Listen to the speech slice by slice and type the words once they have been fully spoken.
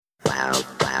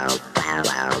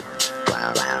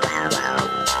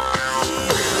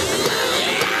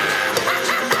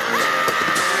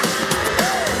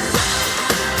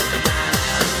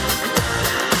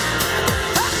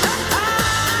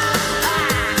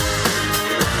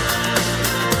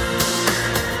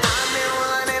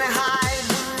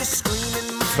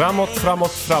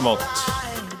Framåt.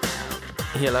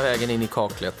 Hela vägen in i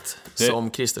kaklet, som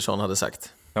Kristersson hade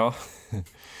sagt. Ja,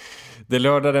 det är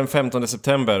lördag den 15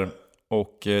 september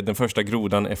och den första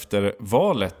grodan efter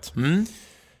valet.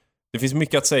 Det finns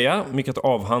mycket att säga, mycket att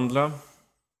avhandla.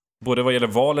 Både vad gäller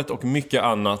valet och mycket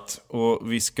annat.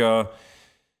 Och vi ska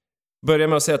börja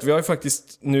med att säga att vi har ju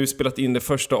faktiskt nu spelat in det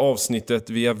första avsnittet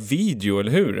via video,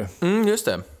 eller hur? Just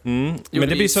det. Men det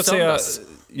blir så att säga...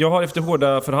 Jag har efter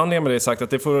hårda förhandlingar med dig sagt att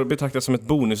det får betraktas som ett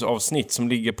bonusavsnitt som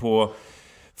ligger på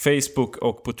Facebook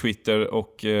och på Twitter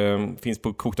och finns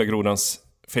på Kokta Grodans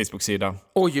Facebook-sida.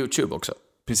 Och YouTube också.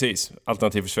 Precis,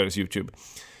 Alternativ för Sveriges YouTube.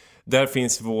 Där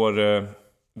finns vår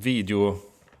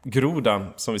videogroda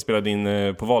som vi spelade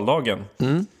in på valdagen.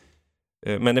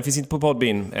 Men den finns inte på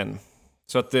Podbean än.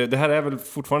 Så att det här är väl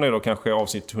fortfarande då kanske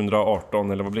avsnitt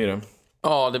 118 eller vad blir det?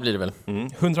 Ja, det blir det väl.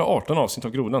 118 avsnitt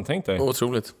av grodan, tänk dig.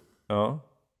 Otroligt. Ja.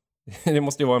 Det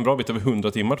måste ju vara en bra bit över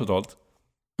 100 timmar totalt.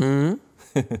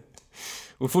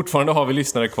 Och fortfarande har vi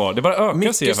lyssnare kvar. Det bara ökar,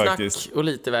 mycket ser jag snack faktiskt. Och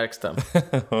lite verkstad.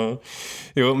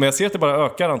 Jo, men jag ser att det bara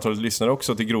ökar antalet lyssnare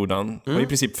också till grodan. Det har i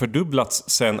princip fördubblats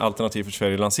sedan Alternativ för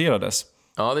Sverige lanserades.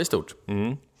 Ja, det är stort.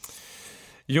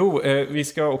 Jo, vi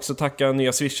ska också tacka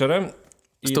nya swishare.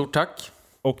 Stort tack.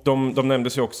 Och de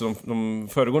nämndes ju också, de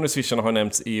föregående swisharna har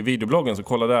nämnts i videobloggen, så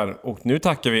kolla där. Och nu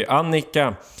tackar vi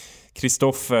Annika,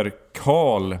 Kristoffer,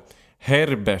 Karl,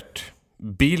 Herbert,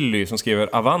 Billy som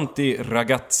skriver Avanti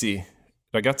ragazzi.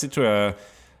 Ragazzi tror jag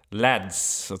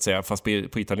lads, så att säga, fast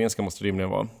på italienska måste det rimligen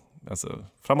vara. Alltså,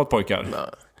 framåt pojkar.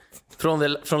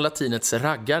 Från latinets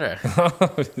raggare.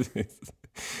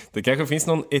 Det kanske finns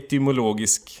någon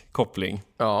etymologisk koppling.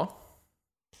 Ja.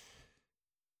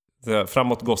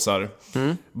 Framåt gossar.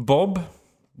 Bob,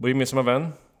 vår gemensamma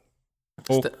vän.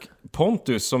 Och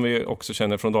Pontus, som vi också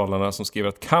känner från Dalarna, som skriver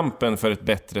att kampen för ett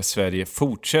bättre Sverige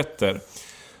fortsätter.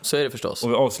 Så är det förstås.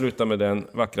 Och vi avslutar med den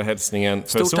vackra hälsningen.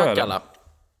 Stort så tack alla.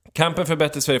 Kampen för ett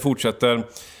bättre Sverige fortsätter.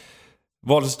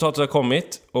 Valresultatet har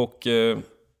kommit och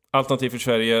Alternativ för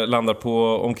Sverige landar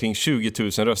på omkring 20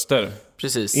 000 röster.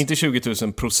 Precis. Inte 20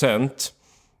 000%,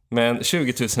 men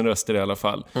 20 000 röster i alla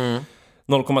fall.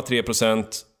 0,3%.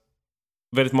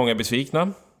 Väldigt många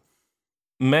besvikna.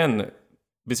 Men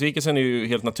besvikelsen är ju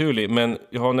helt naturlig, men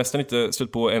jag har nästan inte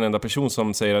stött på en enda person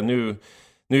som säger att nu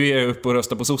är jag uppe och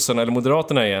röstar på sossarna eller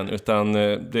moderaterna igen, utan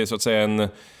det är så att säga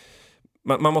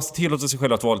man måste tillåta sig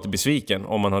själv att vara lite besviken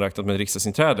om man har räknat med ett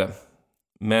riksdagsinträde.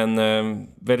 Men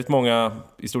väldigt många,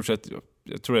 i stort sett,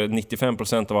 jag tror det är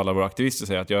 95% av alla våra aktivister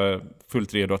säger att jag är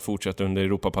fullt redo att fortsätta under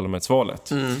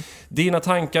Europaparlamentsvalet. Dina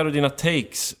tankar och dina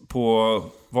takes på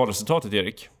valresultatet,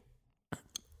 Erik?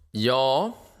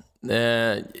 Ja,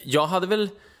 jag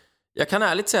kan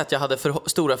ärligt säga att jag hade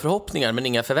stora förhoppningar men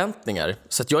inga förväntningar.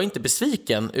 Så att jag är inte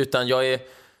besviken, utan jag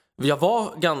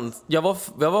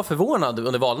var förvånad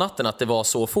under valnatten att det var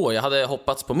så få. Jag hade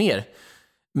hoppats på mer.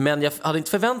 Men jag hade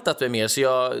inte förväntat mig mer, så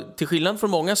jag, till skillnad från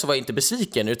många, så var jag inte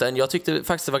besviken, utan jag tyckte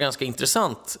faktiskt det var ganska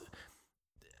intressant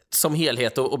som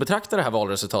helhet att betrakta det här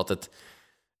valresultatet.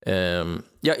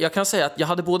 Jag kan säga att jag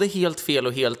hade både helt fel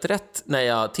och helt rätt när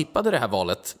jag tippade det här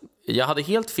valet. Jag hade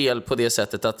helt fel på det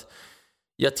sättet att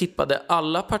jag tippade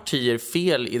alla partier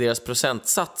fel i deras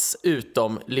procentsats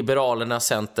utom Liberalerna,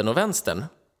 Centern och Vänstern.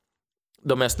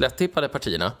 De mest lättippade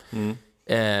partierna.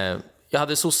 Jag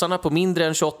hade sossarna på mindre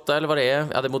än 28 eller vad det är.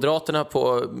 Jag hade Moderaterna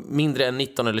på mindre än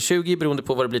 19 eller 20 beroende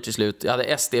på vad det blir till slut. Jag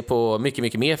hade SD på mycket,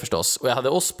 mycket mer förstås. Och jag hade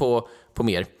oss på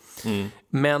mer.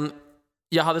 Men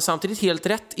jag hade samtidigt helt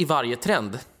rätt i varje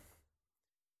trend.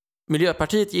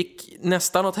 Miljöpartiet gick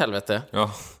nästan åt helvete.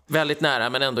 Ja. Väldigt nära,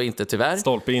 men ändå inte tyvärr.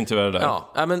 Stolpe in tyvärr där.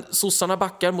 Ja, men sossarna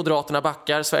backar, Moderaterna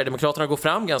backar, Sverigedemokraterna går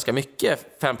fram ganska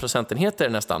mycket. 5 procentenheter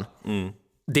nästan.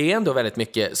 Det är ändå väldigt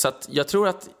mycket. Så att jag tror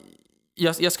att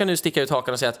jag ska nu sticka ut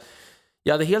hakan och säga att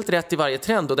jag hade helt rätt i varje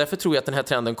trend, och därför tror jag att den här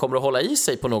trenden kommer att hålla i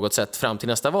sig på något sätt fram till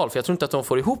nästa val. För jag tror inte att de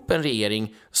får ihop en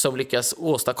regering som lyckas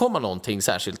åstadkomma någonting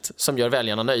särskilt som gör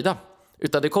väljarna nöjda.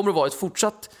 Utan det kommer att vara ett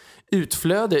fortsatt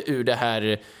utflöde ur det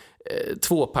här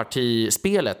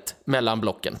tvåpartispelet mellan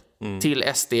blocken till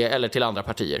SD eller till andra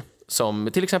partier. Som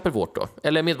till exempel vårt då,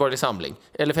 eller Medborgerlig Samling,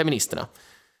 eller Feministerna.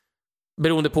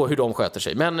 Beroende på hur de sköter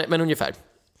sig, men ungefär.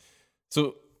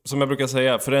 Så som jag brukar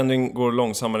säga, förändring går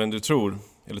långsammare än du tror.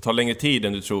 Eller tar längre tid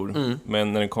än du tror.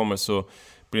 Men när den kommer så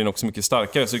blir den också mycket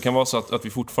starkare. Så det kan vara så att vi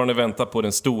fortfarande väntar på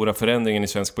den stora förändringen i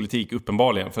svensk politik,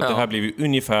 uppenbarligen. För att det här blir ju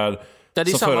ungefär det är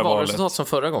som samma förra valresultat valet. som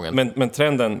förra gången. Men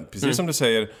trenden, precis som du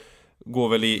säger, går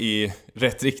väl i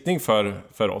rätt riktning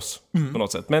för oss på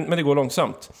något sätt. Men det går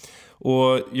långsamt.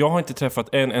 Och jag har inte träffat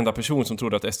en enda person som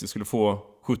trodde att SD skulle få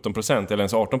 17% eller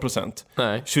ens 18%.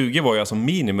 Nej. 20 var ju alltså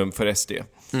minimum för SD.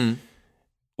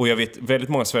 Och jag vet väldigt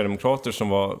många sverigedemokrater som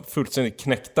var fullständigt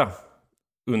knäckta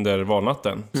under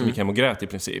valnatten, som gick hem och grät i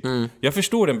princip. Jag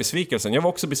förstår den besvikelsen. Jag var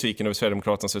också besviken över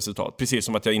Sverigedemokraternas resultat. Precis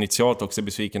som att jag initialt också är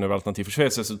besviken över Alternativ för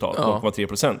Sveriges resultat,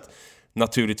 0,3%.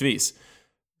 Naturligtvis.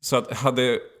 Så att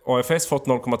hade AFS fått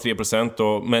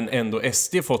 0,3% men ändå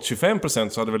SD fått 25%,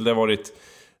 så hade väl det varit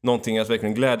någonting att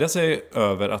verkligen glädja sig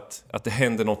över, att det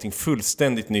händer någonting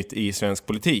fullständigt nytt i svensk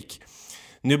politik.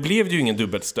 Nu blev det ju ingen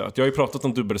dubbelstöt. Jag har ju pratat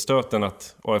om dubbelstöten,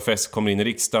 att AFS kommer in i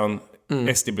riksdagen,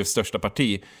 SD blev största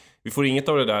parti. Vi får inget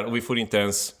av det där, och vi får inte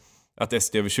ens att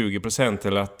SD är över 20%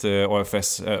 eller att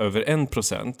AFS är över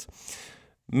 1%.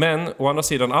 Men å andra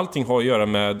sidan, allting har att göra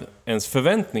med ens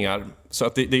förväntningar. Så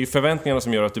att det är ju förväntningarna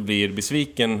som gör att du blir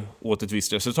besviken åt ett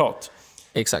visst resultat.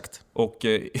 Exakt. Och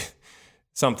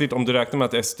samtidigt, om du räknar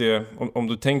med att SD, om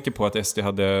du tänker på att SD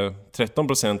hade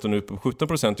 13% och nu på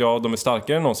 17%, ja, de är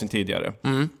starkare än någonsin tidigare.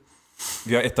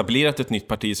 Vi har etablerat ett nytt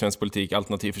parti i svensk politik,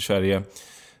 Alternativ för Sverige,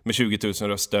 med 20 000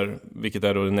 röster, vilket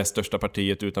är då det näst största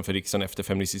partiet utanför riksdagen efter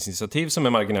Feministiskt initiativ, som är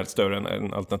marginellt större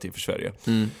än Alternativ för Sverige.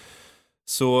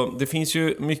 Så det finns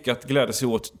ju mycket att glädja sig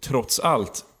åt trots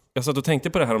allt. Jag satt och tänkte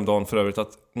på det här om dagen för övrigt,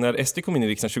 att när SD kom in i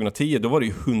riksdagen 2010, då var det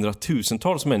ju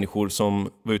 100,000-tals människor som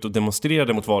var ute och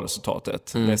demonstrerade mot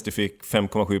valresultatet när SD fick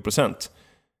 5,7%.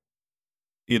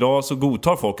 Idag så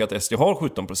godtar folk att SD har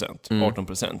 17%,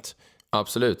 18%.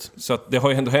 Absolut. Så att det har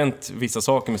ju ändå hänt vissa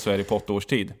saker med Sverige på 8 års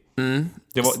tid.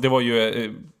 Det var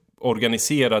ju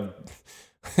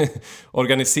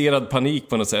organiserad panik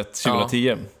på något sätt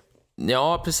 2010.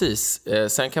 Ja, precis.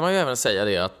 Sen kan man ju även säga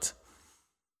det att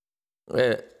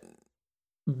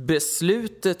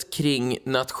beslutet kring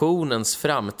nationens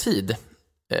framtid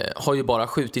har ju bara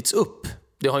skjutits upp.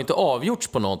 Det har inte avgjorts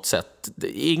på något sätt.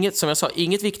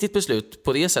 Inget viktigt beslut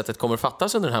på det sättet kommer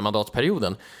fattas under den här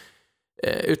mandatperioden.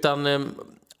 Utan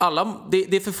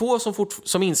det är för få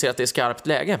som inser att det är skarpt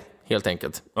läge, helt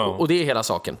enkelt. Och det är hela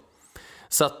saken.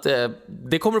 Så att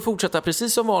det kommer att fortsätta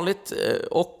precis som vanligt.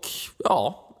 Och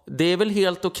ja, det är väl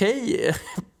helt okej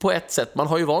på ett sätt. Man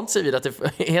har ju vant sig vid att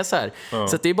det är så här.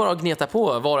 Så att det är bara att gneta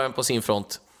på, var och en på sin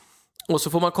front. Och så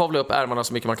får man kavla upp ärmarna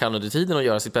så mycket man kan under tiden och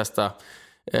göra sitt bästa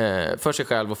för sig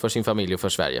själv och för sin familj och för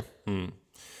Sverige.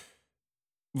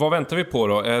 Vad väntar vi på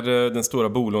då? Är det den stora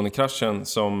bolånekraschen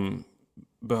som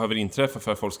behöver inträffa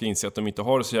för att folk ska inse att de inte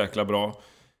har det så jäkla bra,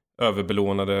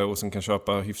 överbelånade, och som kan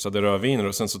köpa hyfsade rödviner,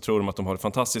 och sen så tror de att de har det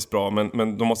fantastiskt bra,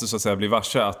 men de måste så att säga bli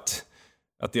varse att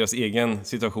deras egen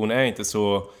situation är inte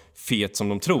så fet som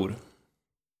de tror?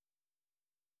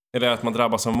 Eller att man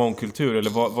drabbas av mångkultur? Eller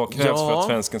vad krävs för att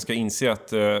svensken ska inse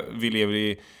att vi lever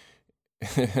i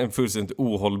en fullständigt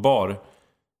ohållbar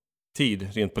tid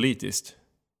rent politiskt?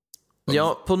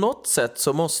 Ja, på något sätt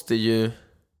så måste ju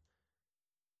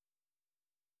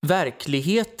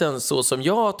verkligheten, så som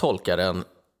jag tolkar den,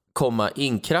 komma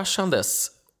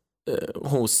inkraschandes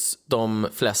hos de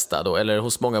flesta då, eller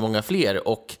hos många, många fler.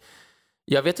 Och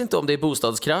jag vet inte om det är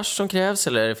bostadskrasch som krävs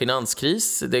eller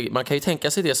finanskris. Man kan ju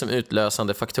tänka sig det som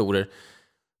utlösande faktorer.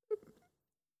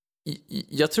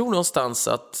 Jag tror någonstans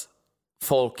att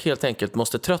folk helt enkelt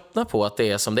måste tröttna på att det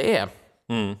är som det är.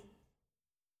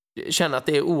 Känna att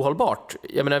det är ohållbart.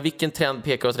 Jag menar, vilken trend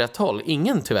pekar åt rätt håll?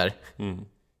 Ingen, tyvärr.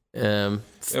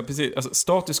 Ja, precis. Alltså,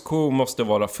 status quo måste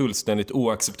vara fullständigt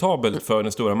oacceptabelt för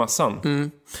den stora massan.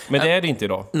 Men det är det inte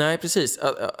idag. Nej, precis.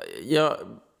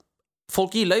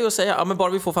 Folk gillar ju att säga, men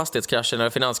bara vi får fastighetskraschen eller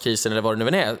finanskrisen eller vad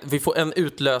det nu är, vi får en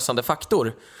utlösande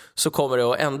faktor, så kommer det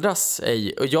att ändras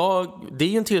sig. Och det är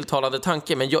ju en tilltalande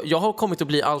tanke, men jag har kommit att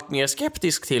bli allt mer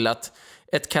skeptisk till att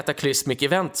ett cataclysmic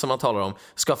event, som man talar om,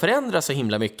 ska förändra så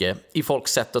himla mycket i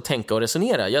folks sätt att tänka och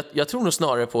resonera. Jag tror nog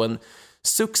snarare på en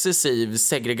successiv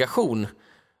segregation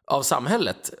av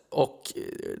samhället och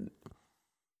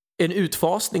en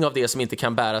utfasning av det som inte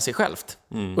kan bära sig självt.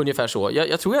 Ungefär så.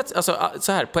 Jag tror att, alltså,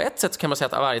 så här, på ett sätt kan man säga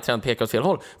att varje trend pekar åt fel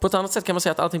håll. På ett annat sätt kan man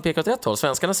säga att allting pekar åt rätt håll.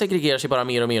 Svenskarna segregerar sig bara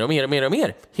mer och mer och mer och mer och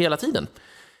mer hela tiden.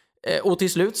 Och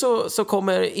till slut så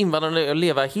kommer invandrarna att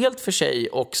leva helt för sig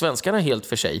och svenskarna helt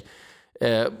för sig.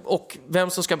 Och vem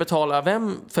som ska betala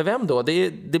för vem då,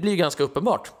 det blir ganska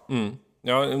uppenbart.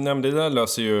 Ja, det där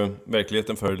löser ju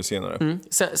verkligheten förr eller senare.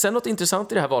 Sen något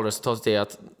intressant i det här valresultatet är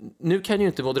att nu kan ju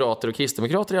inte moderater och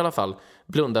kristdemokrater i alla fall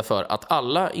blunda för att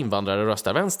alla invandrare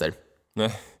röstar vänster.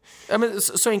 Nej. Ja, men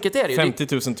så enkelt är det ju. 50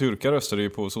 000 turkar röstade ju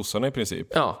på sossarna i princip.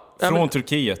 Ja. Från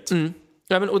Turkiet.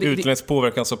 Ja, men, utländsk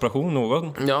påverkansoperation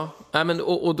någon. Ja, men,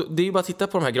 och det är ju bara att titta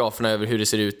på de här graferna över hur det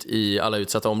ser ut i alla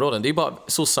utsatta områden. Det är ju bara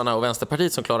sossarna och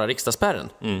Vänsterpartiet som klarar riksdagsspärren.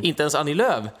 Inte ens Annie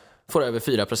Lööf får över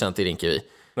 4% i Rinkeby.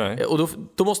 Nej. Och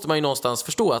då måste man ju någonstans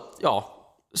förstå att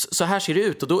så här ser det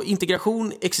ut. Och då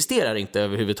integration existerar inte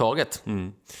överhuvudtaget.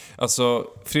 Alltså,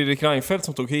 Fredrik Reinfeldt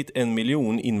som tog hit 1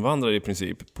 miljon invandrare i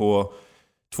princip på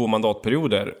 2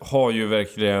 mandatperioder har ju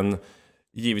verkligen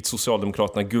givit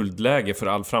Socialdemokraterna guldläge för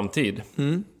all framtid.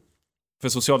 För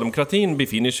socialdemokratin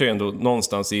befinner sig ändå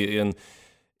någonstans i en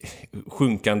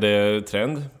sjunkande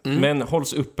trend. Men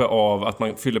hålls uppe av att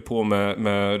man fyller på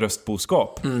med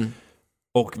röstboskap.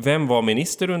 Och vem var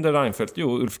minister under Reinfeldt?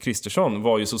 Jo, Ulf Kristersson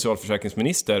var ju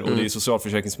socialförsäkringsminister. Och det är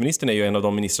socialförsäkringsministern är ju en av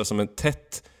de ministrar som är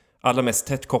allra mest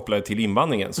tätt kopplade till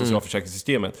invandringen,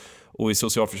 socialförsäkringssystemet. Och i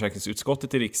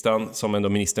socialförsäkringsutskottet i riksdagen, som ändå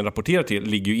ministern rapporterar till,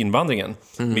 ligger ju invandringen,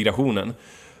 migrationen.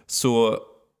 Så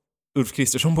Ulf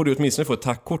Kristersson borde åtminstone få ett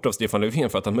tackkort av Stefan Löfven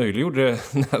för att han möjliggjorde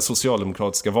den här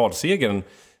socialdemokratiska valsegern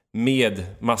med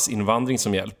massinvandring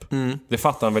som hjälp. Det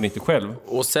fattar han väl inte själv.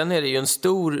 Och sen är det ju en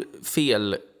stor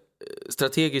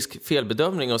strategisk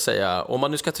felbedömning att säga, om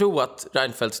man nu ska tro att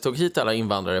Reinfeldt tog hit alla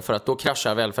invandrare för att då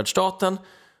kraschar välfärdsstaten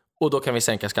och då kan vi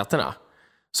sänka skatterna,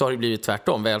 så har det blivit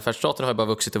tvärtom. Välfärdsstaten har ju bara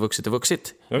vuxit.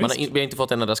 Ja, vi har inte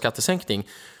fått en enda skattesänkning.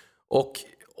 Och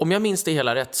om jag minns det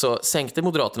hela rätt så sänkte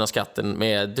Moderaterna skatten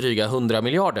med dryga 100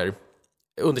 miljarder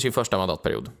under sin första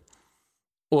mandatperiod.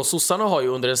 Och sossarna har ju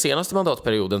under den senaste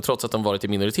mandatperioden, trots att de varit i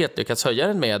minoritet, lyckats höja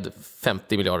den med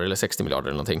 50 miljarder eller 60 miljarder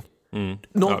eller någonting.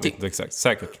 Någonting. Ja, exakt,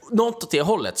 säkert. Något åt det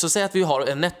hållet. Så säg att vi har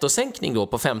en nettosänkning då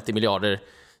på 50 miljarder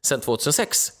sedan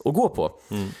 2006 att gå på.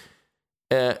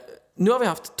 Nu har vi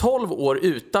haft 12 år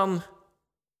utan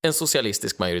en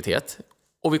socialistisk majoritet.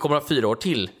 Och vi kommer att ha 4 år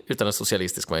till utan en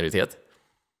socialistisk majoritet.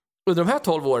 Under de här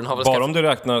 12 åren har vi bara om du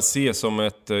räknar C som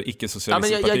ett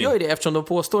icke-socialistiskt parti. Jag gör det eftersom de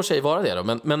påstår sig vara det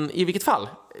då. Men i vilket fall,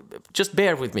 just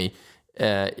bear with me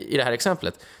i det här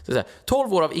exemplet. Så här,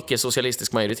 12 år av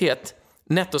icke-socialistisk majoritet,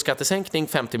 nettoskattesänkning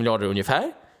 50 miljarder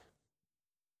ungefär.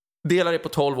 Delar det på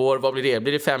 12 år, vad blir det?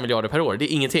 Blir det 5 miljarder per år? Det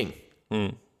är ingenting.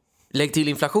 Lägg till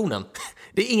inflationen.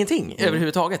 Det är ingenting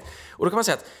överhuvudtaget. Och då kan man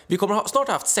säga att vi kommer snart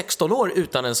ha haft 16 år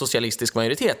utan en socialistisk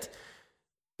majoritet.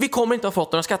 Vi kommer inte ha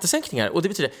fått några skattesänkningar. Och det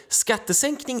betyder,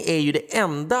 skattesänkning är ju det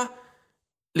enda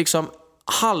liksom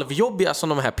halvjobbiga som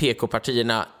de här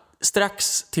PK-partierna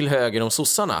strax till höger om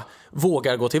sossarna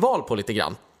vågar gå till val på lite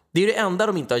grann. Det är ju det enda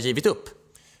de inte har givit upp.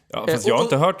 Ja, fast jag har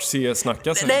inte hört se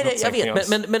snacka. Nej, jag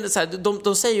vet. Men så här,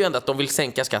 de säger ju ändå att de vill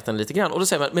sänka skatten lite grann. Och då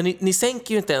säger man, men ni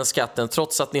sänker ju inte ens skatten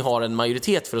trots att ni har en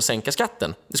majoritet för att sänka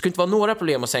skatten. Det skulle inte vara några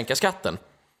problem att sänka skatten.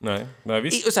 Nej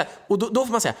visst. Och då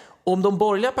får man säga, om de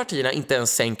borgerliga partierna inte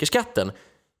ens sänker skatten,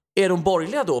 är de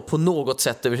borgerliga då på något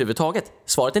sätt överhuvudtaget?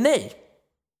 Svaret är nej.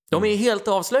 De är helt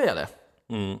avslöjade.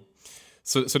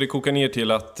 Så det kokar ner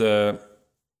till att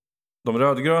de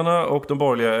rödgröna och de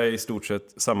borgerliga är i stort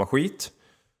sett samma skit.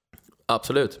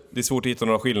 Absolut. Det är svårt att hitta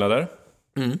några skillnader.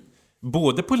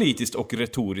 Både politiskt och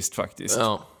retoriskt faktiskt.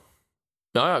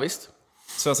 Ja, visst.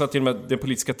 Så jag sa till och med den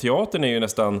politiska teatern är ju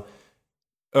nästan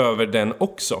över den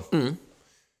också.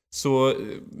 Så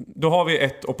då har vi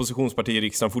ett oppositionsparti i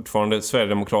riksdagen fortfarande,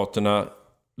 Sverigedemokraterna,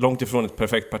 långt ifrån ett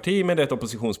perfekt parti, men det är ett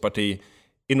oppositionsparti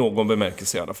i någon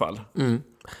bemärkelse i alla fall.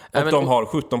 Och de har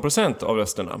 17% av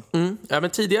rösterna. Ja, men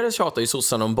tidigare tjatade ju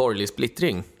sossarna om borgerlig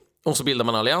splittring. Och så bildar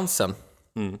man alliansen.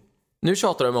 Nu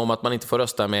tjatar de om att man inte får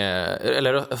rösta med,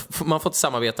 eller man får inte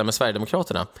samarbeta med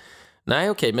Sverigedemokraterna. Nej,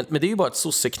 okej, men det är ju bara ett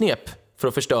sosseknep för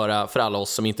att förstöra för alla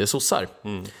oss som inte är sossar.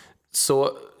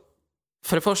 Så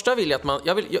för det första vill jag att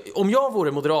om jag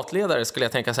vore moderatledare skulle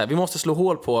jag tänka så här, vi måste slå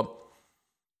hål på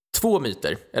 2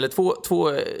 myter, eller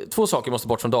två saker måste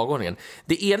bort från dagordningen.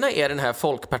 Det ena är den här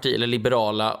folkparti- eller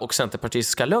liberala och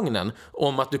centerpartistiska lögnen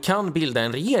om att du kan bilda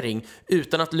en regering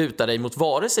utan att luta dig mot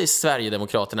vare sig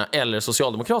Sverigedemokraterna eller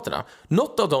Socialdemokraterna.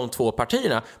 Något av de 2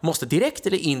 partierna måste direkt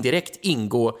eller indirekt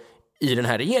ingå i den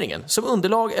här regeringen, som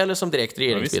underlag eller som direkt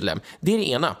regeringsmedlem. Det är det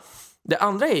ena. Det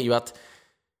andra är ju att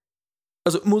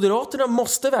Moderaterna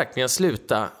måste verkligen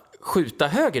sluta skjuta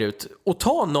högerut och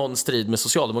ta någon strid med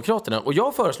Socialdemokraterna. Och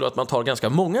jag föreslår att man tar ganska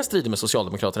många strider med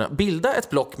Socialdemokraterna. Bilda ett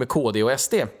block med KD och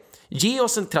SD. Ge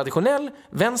oss en traditionell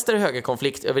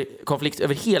vänster-högerkonflikt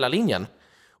över hela linjen.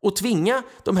 Och tvinga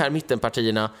de här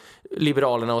mittenpartierna,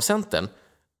 Liberalerna och Centern,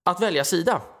 att välja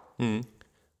sida.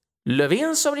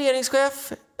 Löfven som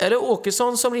regeringschef eller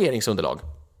Åkesson som regeringsunderlag.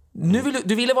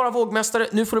 Du ville vara vågmästare,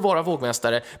 nu får du vara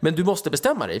vågmästare, men du måste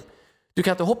bestämma dig. Du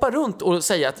kan inte hoppa runt och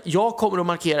säga att jag kommer att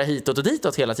markera hitåt och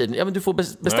ditåt hela tiden. Ja, men du får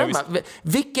bestämma. Nej,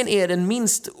 vilken är den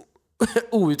minst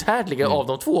outhärdliga av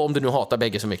de två, om du nu hatar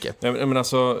bägge så mycket? Ja, men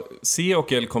alltså, C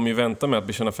och L kommer ju vänta med att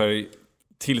bekänna färg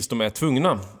tills de är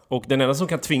tvungna. Och den enda som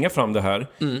kan tvinga fram det här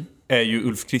är ju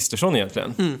Ulf Kristersson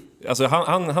egentligen. Alltså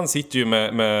han sitter ju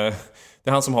med det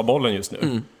är han som har bollen just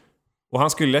nu. Och han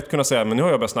skulle lätt kunna säga, men nu har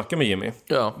jag börjat snacka med Jimmy.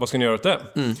 Ja. Vad ska ni göra åt det?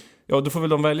 Ja, då får väl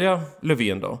de välja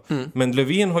Löfven då. Men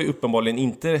Löfven har ju uppenbarligen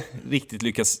inte riktigt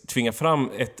lyckats tvinga fram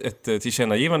ett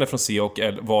tillkännagivande från C och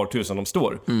L var tusan de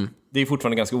står. Det är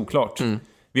fortfarande ganska oklart.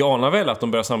 Vi anar väl att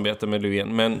de börjar samarbeta med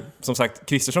Löfven, men som sagt,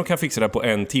 Kristersson kan fixa det på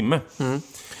 1 timme.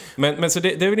 Men så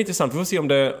det är väl intressant. Vi får se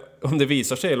om det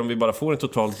visar sig eller om vi bara får en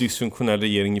totalt dysfunktionell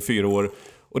regering i 4 år.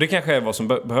 Och det kanske är vad som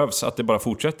behövs, att det bara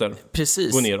fortsätter.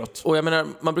 Precis. Gå neråt. Och jag menar,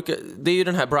 det är ju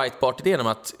den här Breitbart-idén om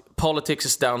att politics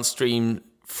is downstream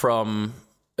from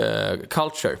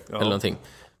culture, eller någonting.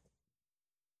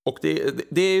 Och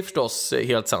det är förstås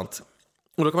helt sant.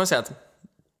 Och då kan man säga att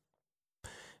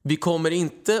vi kommer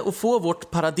inte att få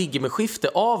vårt paradigmskifte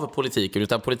av politiken,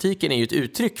 utan politiken är ju ett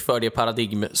uttryck för det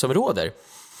paradigm som råder.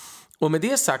 Och med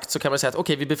det sagt så kan man säga att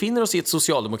okej, vi befinner oss i ett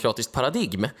socialdemokratiskt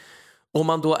paradigm. Om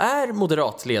man då är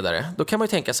moderatledare, då kan man ju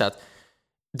tänka sig att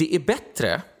det är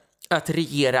bättre att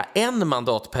regera en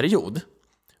mandatperiod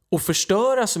och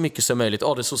förstöra så mycket som möjligt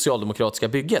av det socialdemokratiska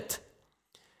bygget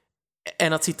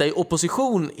än att sitta i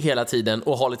opposition hela tiden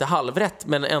och ha lite halvrätt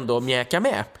men ändå mjäka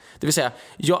med. Det vill säga,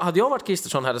 hade jag varit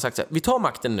Kristersson hade jag sagt så här, vi tar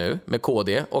makten nu med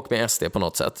KD och med SD på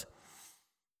något sätt.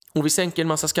 Och vi sänker en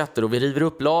massa skatter och vi river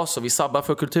upp LAS och vi sabbar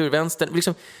för kulturvänstern.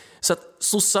 Liksom, så att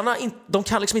sossarna, de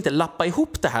kan liksom inte lappa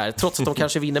ihop det här trots att de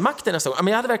kanske vinner makten nästa gång. Men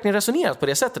jag hade verkligen resonerat på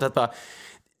det sättet att bara,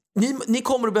 ni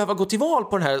kommer att behöva gå till val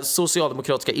på den här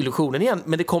socialdemokratiska illusionen igen,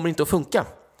 men det kommer inte att funka.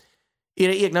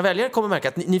 Era egna väljare kommer märka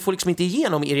att ni får liksom inte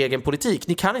igenom er egen politik.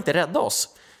 Ni kan inte rädda oss.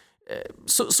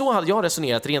 Så hade jag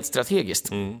resonerat rent strategiskt.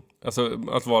 Alltså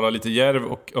att vara lite djärv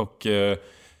och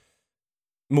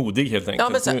modig helt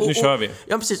enkelt. Ja, nu kör vi.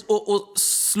 Ja, precis. Och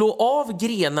slå av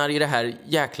grenar i det här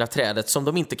jäkla trädet som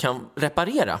de inte kan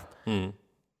reparera.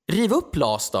 Riv upp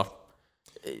LAS då.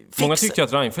 Många tyckte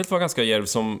att Reinfeldt var ganska djärv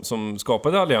som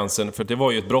skapade alliansen, för det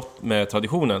var ju ett brott med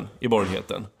traditionen i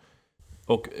borgerligheten.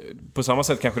 Och på samma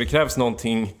sätt kanske det krävs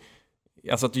någonting,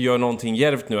 alltså att du gör någonting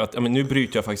djärvt nu, att nu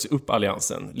bryter jag faktiskt upp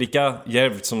alliansen. Lika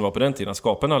djärvt som det var på den tiden att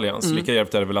skapa en allians, lika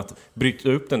djärvt är det väl att bryta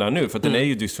upp den där nu, för att den är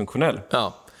ju dysfunktionell.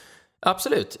 Ja,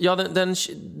 absolut. Ja, den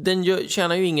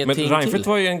tjänar ju ingenting till. Men Reinfeldt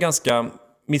var ju en ganska,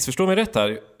 missförstå mig rätt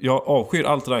här, jag avskyr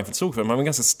allt Reinfeldt stod för, men han var en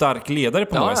ganska stark ledare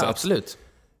på många sätt. Absolut.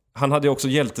 Han hade ju också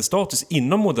hjältestatus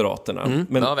inom Moderaterna.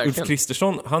 Men Ulf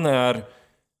Kristersson, han är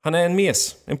en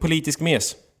mes, en politisk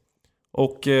mes.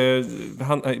 Och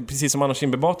han, precis som Anna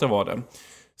Kinberg Batra var det.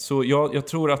 Så jag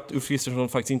tror att Ulf Kristersson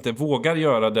faktiskt inte vågar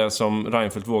göra det som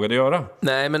Reinfeldt vågade göra.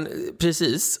 Nej, men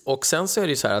precis. Och sen så är det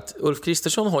ju så här att Ulf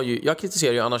Kristersson har ju, jag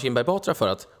kritiserar ju Anna Kinberg Batra för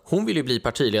att hon ville ju bli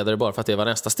partiledare bara för att det var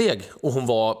nästa steg. Och hon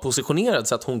var positionerad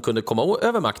så att hon kunde komma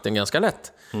över makten ganska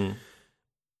lätt.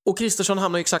 Och Kristersson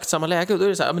hamnar i exakt samma läge. Och då är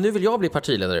det så här, men nu vill jag bli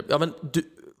partiledare. Ja, men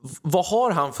vad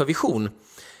har han för vision?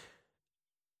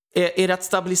 Är det att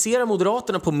stabilisera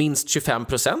Moderaterna på minst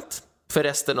 25% för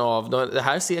resten av det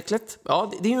här seklet?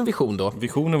 Ja, det är ju en vision då.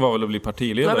 Visionen var väl att bli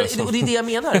partiledare. Nej, men, och det är det jag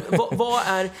menar.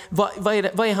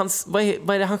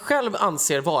 Vad är det han själv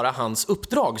anser vara hans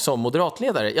uppdrag som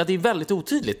moderatledare? Ja, det är väldigt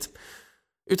otydligt.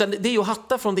 Utan det är ju att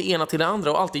hatta från det ena till det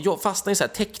andra och alltid fastna i så här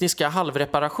tekniska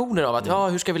halvreparationer av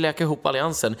att hur ska vi läka ihop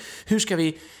alliansen? Hur ska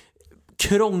vi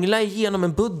krångla igenom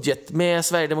en budget med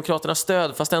Sverigedemokraternas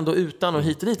stöd fast ändå utan och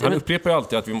hit och dit? Han upprepar ju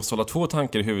alltid att vi måste hålla 2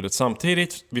 tankar i huvudet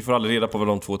samtidigt. Vi får aldrig reda på vad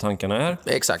de 2 tankarna är.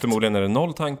 Exakt. Förmodligen är det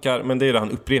 0 tankar, men det är det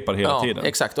han upprepar hela tiden.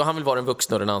 Exakt, och han vill vara den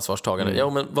vuxna och den ansvarstagande. Ja,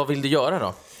 men vad vill du göra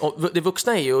då? Och det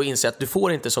vuxna är ju att inse att du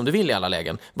får inte som du vill i alla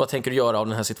lägen. Vad tänker du göra av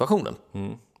den här situationen?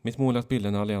 Mitt mål är att bilda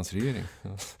en alliansregering.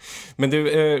 Men du,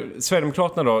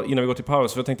 Sverigedemokraterna då, innan vi går till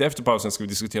paus, för jag tänkte efter pausen ska vi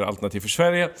diskutera alternativ för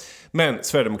Sverige. Men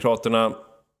Sverigedemokraterna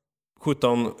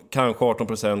 17, kanske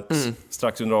 18%,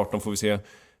 strax under 18 får vi se,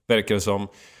 verkar det som.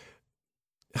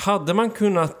 Hade man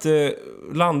kunnat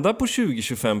landa på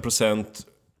 20-25%?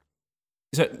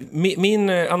 Min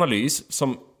analys,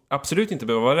 som absolut inte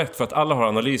behöver vara rätt, för att alla har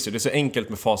analyser, det är så enkelt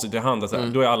med facit i hand,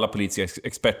 att då är alla politiska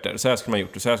experter, så här skulle man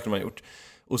gjort och så här skulle man gjort,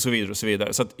 och så vidare och så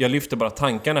vidare. Så att jag lyfter bara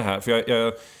tankarna här, för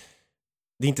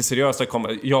det är inte seriöst att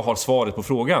jag har svaret på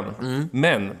frågan.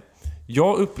 Men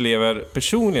jag upplever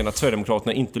personligen att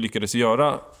Sverigedemokraterna inte lyckades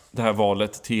göra det här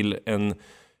valet till en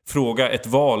fråga ett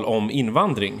val om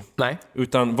invandring. Nej.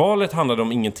 Utan valet handlade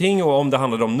om ingenting, och om det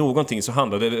handlade om någonting så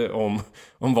handlade det om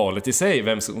valet i sig,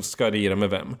 vem som ska regera med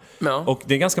vem. Ja. Och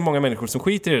det är ganska många människor som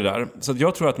skiter i det där. Så att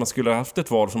jag tror att man skulle ha haft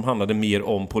ett val som handlade mer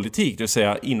om politik, det vill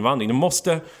säga invandring.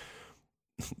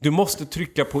 Du måste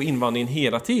trycka på invandringen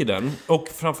hela tiden, och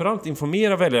framförallt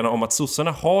informera väljarna om att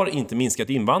sossarna har inte minskat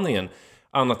invandringen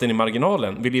annat än i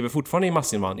marginalen. Vi lever fortfarande i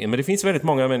massinvandringen, men det finns väldigt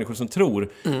många människor som tror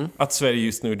att Sverige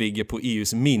just nu ligger på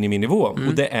EUs miniminivå,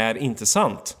 och det är inte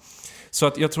sant. Så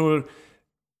att jag tror,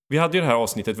 vi hade ju det här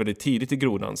avsnittet väldigt tidigt i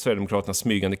grodan, Sverigedemokraternas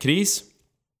smygande kris.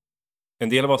 En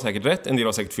del var säkert rätt, en del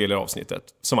var säkert fel i avsnittet,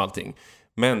 som allting.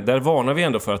 Men där varnar vi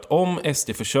ändå för att om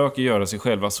SD försöker göra sig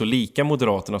själva så lika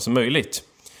Moderaterna som möjligt,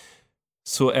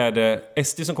 så är det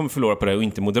SD som kommer förlora på det och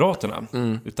inte Moderaterna.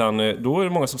 Utan då är det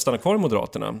många som stannar kvar i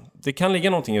Moderaterna. Det kan ligga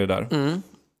någonting i det där.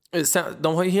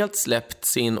 De har ju helt släppt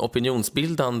sin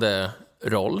opinionsbildande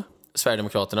roll,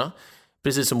 Sverigedemokraterna,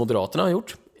 precis som Moderaterna har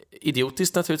gjort.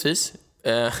 Idiotiskt naturligtvis.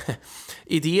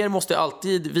 Idéer måste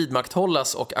alltid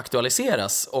vidmakthållas och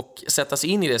aktualiseras och sättas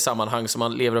in i det sammanhang som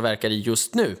man lever och verkar i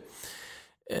just nu.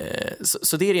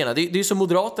 Så det är det ena. Det är ju som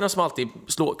Moderaterna som alltid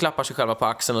klappar sig själva på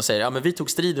axeln och säger, ja men vi tog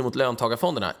striden mot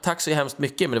löntagarfonderna. Tack så hemskt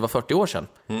mycket, men det var 40 år sedan.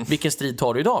 Vilken strid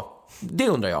tar du idag? Det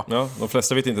undrar jag. Ja, de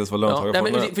flesta vet inte ens vad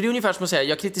löntagarfonderna är. För det är ungefär som att säga,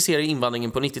 jag kritiserar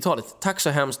invandringen på 90-talet. Tack så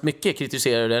hemskt mycket,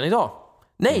 kritiserar du den idag?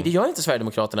 Nej, det gör inte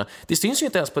Sverigedemokraterna. Det syns ju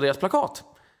inte ens på deras plakat.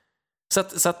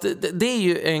 Så att det är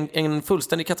ju en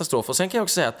fullständig katastrof. Och sen kan jag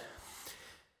också säga att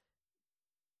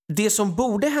det som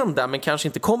borde hända, men kanske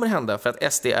inte kommer hända för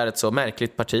att SD är ett så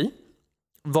märkligt parti,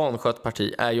 vanskött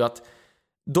parti, är ju att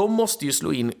de måste ju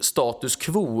slå in status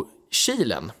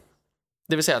quo-kilen.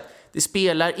 Det vill säga att det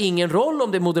spelar ingen roll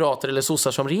om det är moderater eller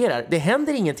sossar som regerar. Det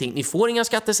händer ingenting. Ni får inga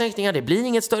skattesänkningar, det blir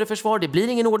inget större försvar, det blir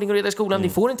ingen ordning och reda i skolan, ni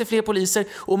får inte fler poliser,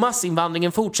 och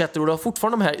massinvandringen fortsätter, och du har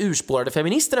fortfarande de här urspårade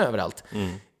feministerna överallt.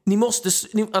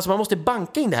 Man måste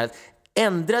banka in det här.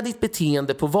 Ändra ditt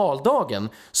beteende på valdagen,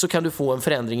 så kan du få en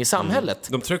förändring i samhället.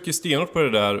 De trycker stenhårt på det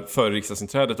där för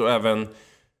riksdagsinträdet, och även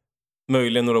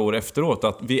möjligen några år efteråt,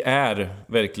 att vi är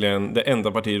verkligen det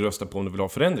enda partiet röstar på om du vill ha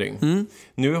förändring.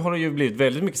 Nu har det ju blivit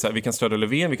väldigt mycket så här, vi kan stödja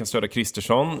Löfven, vi kan stödja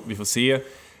Kristersson, vi får se.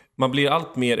 Man blir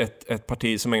allt mer ett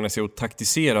parti som ägnar sig åt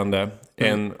taktiserande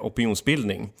än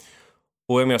opinionsbildning.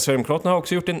 Och jag menar, Sverigedemokraterna har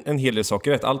också gjort en hel del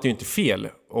saker rätt. Allt är ju inte fel.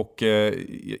 Och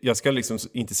jag ska liksom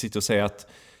inte sitta och säga att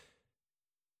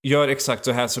gör exakt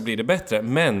så här så blir det bättre.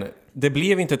 Men det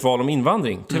blev inte ett val om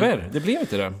invandring, tyvärr. Det blev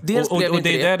inte det. Och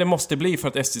det är där det måste bli för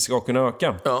att SD ska kunna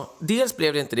öka. Ja, dels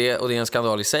blev det inte det, och det är en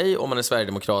skandal i sig om man är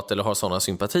sverigedemokrat eller har sådana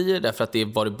sympatier, därför att det är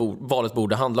vad valet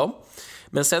borde handla om.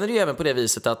 Men sen är det ju även på det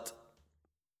viset att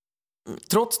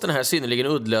trots den här synnerligen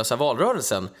uddlösa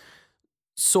valrörelsen,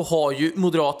 så har ju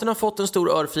Moderaterna fått en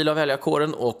stor örfil av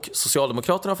väljarkåren, och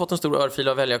Socialdemokraterna har fått en stor örfil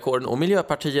av väljarkåren, och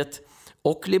Miljöpartiet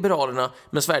och Liberalerna,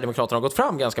 men Sverigedemokraterna har gått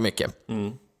fram ganska mycket.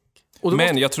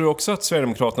 Men jag tror också att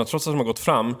Sverigedemokraterna, trots att de har gått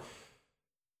fram,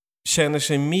 känner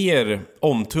sig mer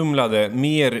omtumlade,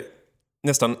 mer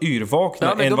nästan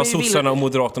yrvakna än vad sossarna och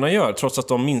Moderaterna gör, trots att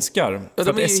de minskar. Ja,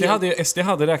 för att SD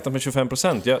hade räknat med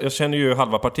 25%. Jag känner ju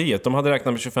halva partiet. De hade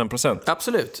räknat med 25%.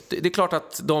 Absolut. Det är klart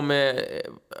att de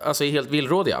är helt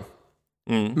villrådiga.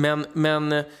 Men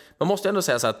man måste ändå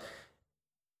säga så att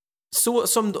så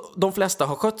som de flesta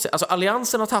har skött sig, alltså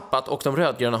alliansen har tappat och de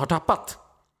rödgröna har tappat.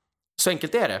 Så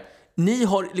enkelt är det. Ni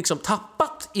har liksom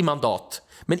tappat i mandat,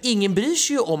 men ingen bryr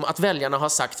sig ju om att väljarna har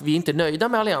sagt vi är inte nöjda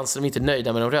med alliansen, vi är inte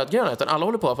nöjda med de rödgröna, utan alla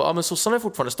håller på att men sossarna är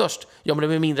fortfarande störst. Ja, men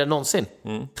det är mindre än någonsin.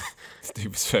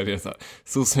 Typ Sverige.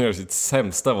 Sossarna gör sitt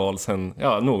sämsta val sen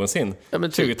någonsin.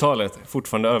 20-talet,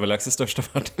 fortfarande överlägset största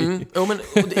parti.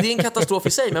 Det är en katastrof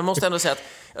i sig, men man måste ändå säga att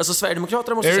alltså,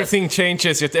 Sverigedemokraterna måste everything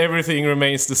changes, yet everything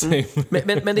remains the same.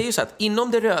 Men det är ju så att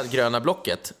inom det rödgröna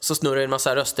blocket så snurrar en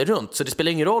massa röster runt, så det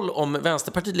spelar ingen roll om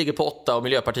Vänsterpartiet ligger på 8 och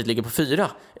Miljöpartiet ligger på 4,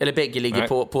 eller bägge ligger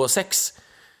på 6.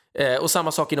 Och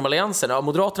samma sak inom alliansen. Ja,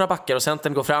 Moderaterna backar och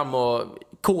Centern går fram och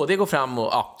KD går fram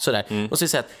och sådär. Och så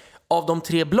säger att av de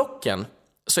 3 blocken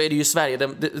så är det ju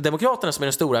Sverigedemokraterna som är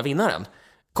den stora vinnaren.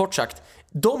 Kort sagt,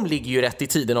 de ligger ju rätt i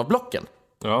tiden av blocken.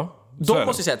 Ja, de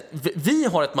måste säga att vi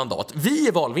har ett mandat, vi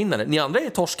är valvinnare, ni andra är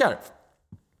torskar.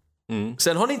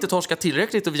 Sen har ni inte torskat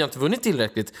tillräckligt och vi har inte vunnit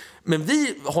tillräckligt, men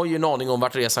vi har ju en aning om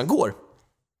vart resan går.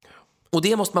 Och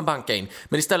det måste man banka in.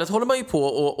 Men istället håller man ju på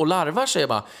och larvar sig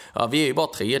bara, vi är ju bara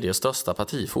 3:e största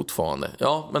parti fortfarande.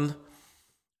 Ja, men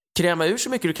kräma ur så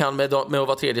mycket du kan med att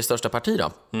vara 3:e största parti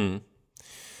då.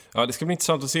 Ja, det ska bli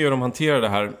intressant att se hur de hanterar det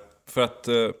här. För att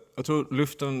jag tror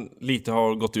luften lite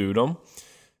har gått ur dem.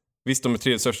 Visst, de är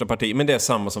 3:e största parti, men det är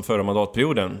samma som förra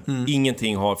mandatperioden.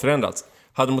 Ingenting har förändrats.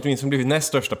 Hade de åtminstone blivit näst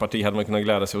största parti hade man kunnat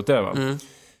glädja sig åt det, va?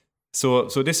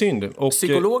 Så det är synd. Och,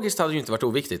 psykologiskt hade det ju inte varit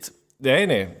oviktigt.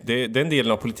 Nej. Den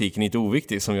delen av politiken är inte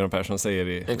oviktig, som Göran Persson säger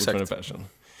i Ordförande Persson.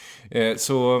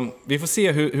 Så vi får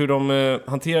se hur de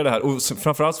hanterar det här. Och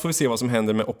framförallt får vi se vad som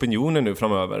händer med opinionen nu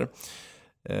framöver.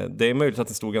 Det är möjligt att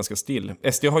det står ganska still.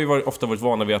 SD har ju ofta varit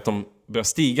vana vid att de börjar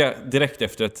stiga direkt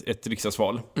efter ett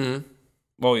riksdagsval.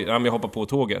 Jag hoppar på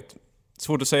tåget.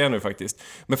 Svårt att säga nu faktiskt.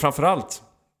 Men framförallt,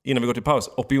 innan vi går till paus,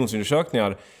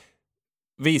 opinionsundersökningar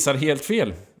visar helt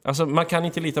fel. Alltså man kan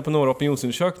inte lita på några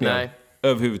opinionsundersökningar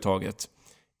överhuvudtaget.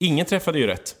 Ingen träffade ju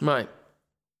rätt. Nej.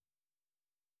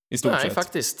 I stort sett.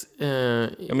 Faktiskt.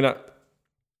 Jag menar,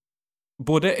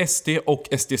 både SD och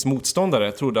SDs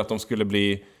motståndare trodde att de skulle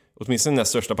bli åtminstone näst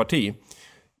största parti.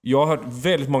 Jag har hört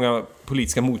väldigt många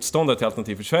politiska motståndare till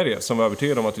Alternativ för Sverige som var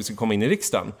övertygade om att vi ska komma in i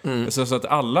riksdagen. Så att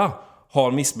alla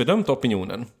har missbedömt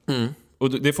opinionen. Och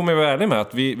det får man vara ärlig med,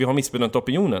 att vi har missbedömt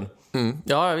opinionen.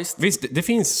 Ja, visst. Visst,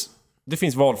 det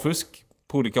finns valfusk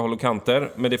på olika håll och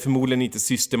kanter, men det är förmodligen inte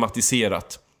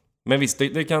systematiserat. Men visst,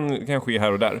 det kan ske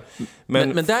här och där.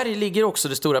 Men där ligger också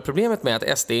det stora problemet med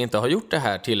att SD inte har gjort det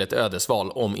här till ett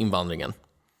ödesval om invandringen.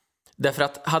 Därför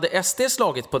att hade SD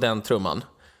slagit på den trumman,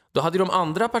 då hade de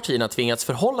andra partierna tvingats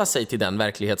förhålla sig till den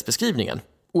verklighetsbeskrivningen.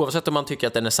 Oavsett om man tycker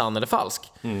att den är sann eller falsk.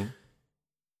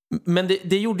 Men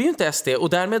det gjorde ju inte SD, och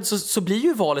därmed så blir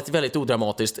ju valet väldigt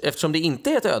odramatiskt eftersom det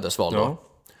inte är ett ödesval då. Ja.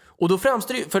 Och då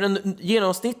framstår det, för den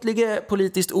genomsnittliga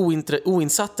politiskt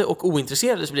oinsatte och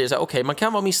ointresserade, så blir det så här, okej, man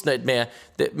kan vara missnöjd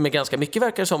med ganska mycket,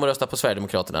 verkar som, att rösta på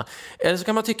Sverigedemokraterna. Eller så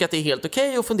kan man tycka att det är helt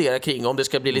okej att fundera kring om det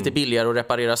ska bli lite billigare att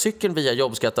reparera cykeln via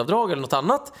jobbskattavdrag eller något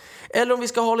annat. Eller om vi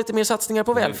ska ha lite mer satsningar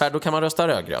på välfärd, då kan man rösta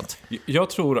rödgrönt. Jag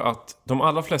tror att de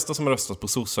allra flesta som har röstat på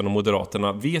Sossarna och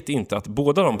Moderaterna vet inte att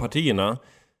båda de partierna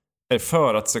är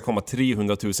för att det ska komma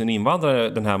 300 000 invandrare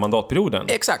den här mandatperioden.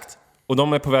 Exakt. Och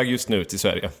de är på väg just nu till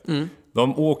Sverige.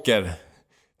 De åker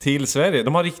till Sverige.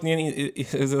 De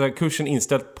har kursen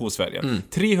inställd på Sverige.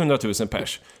 300 000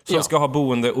 pers som ska ha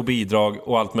boende och bidrag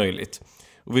och allt möjligt.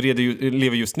 Och vi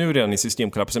lever just nu redan i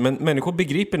systemkollapsen. Men människor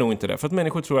begriper nog inte det. För att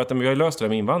människor tror att vi har löst det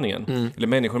med invandringen. Eller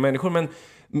människor. Men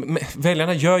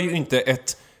väljarna gör ju inte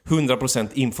ett 100%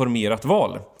 informerat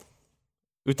val.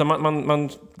 Utan man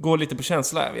går lite på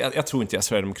känsla. Jag tror inte jag är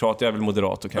sverigedemokrat, jag är väl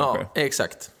moderat och kanske. Ja,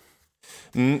 exakt.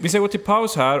 Vi ska gå till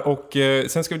paus här och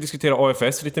sen ska vi diskutera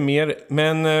AFS lite mer.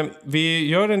 Men vi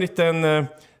gör en liten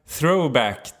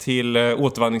throwback till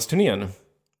återvandringsturnén.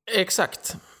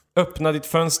 Exakt. Öppna ditt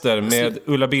fönster med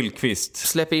Ulla Billqvist.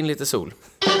 Släpp in lite sol.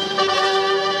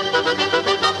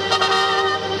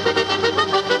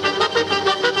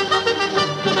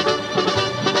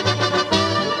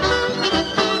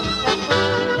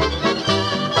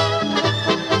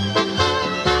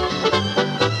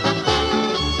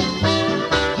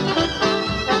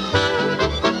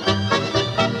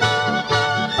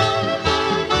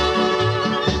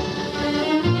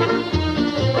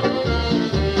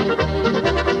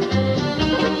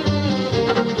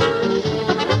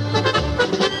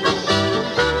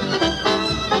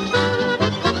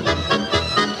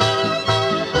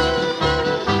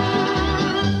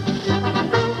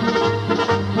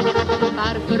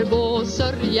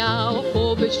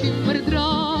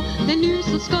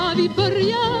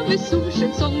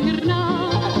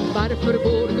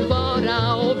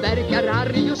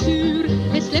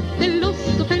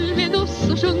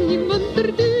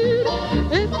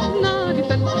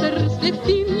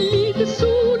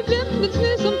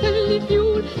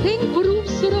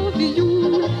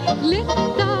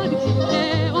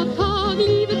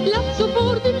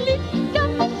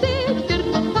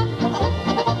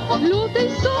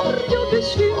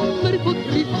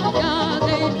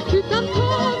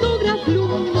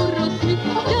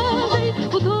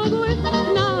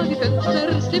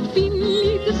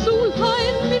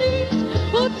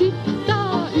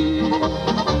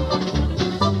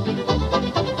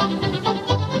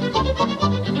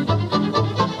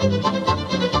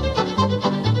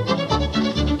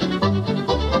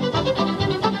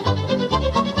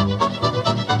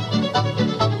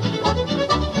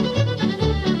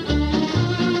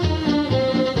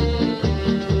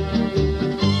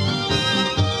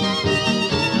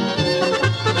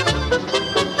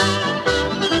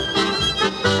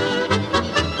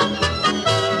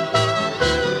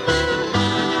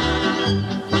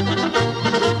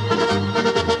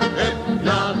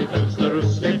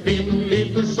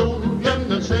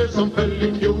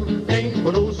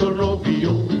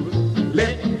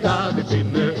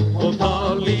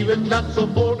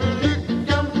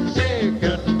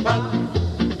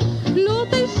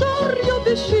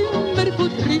 Bekymmer på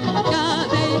trycka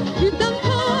dig, utan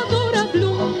ta några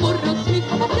blommor och smycka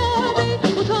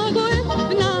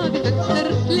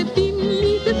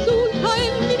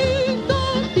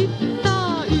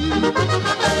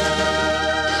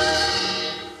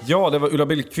Ja, det var Ulla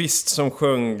Billqvist som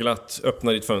sjöng Glatt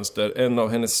öppna ditt fönster. En av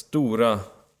hennes stora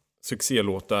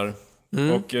succélåtar.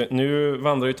 Och nu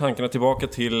vandrar ju tankarna tillbaka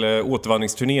till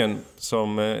återvandringsturnén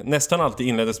som nästan alltid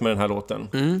inleddes med den här låten.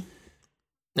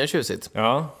 Det är tjusigt.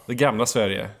 Ja, det gamla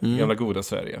Sverige. Gamla goda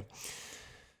Sverige.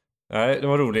 Nej, det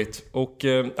var roligt. Och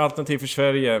Alternativ för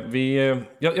Sverige.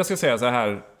 Jag ska säga så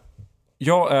här.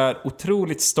 Jag är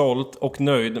otroligt stolt och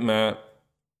nöjd med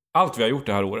allt vi har gjort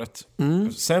det här året.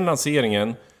 Sen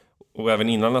lanseringen och även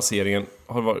innan lanseringen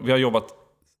vi har jobbat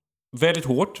väldigt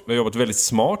hårt. Vi har jobbat väldigt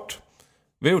smart.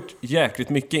 Vi har gjort jäkligt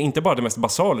mycket, inte bara det mest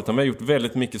basala, utan vi har gjort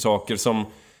väldigt mycket saker som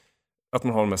att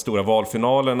man har de här stora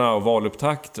valfinalerna och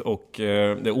valupptakt och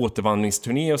det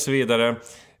återvandringsturné och så vidare.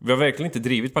 Vi har verkligen inte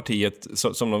drivit partiet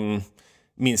som de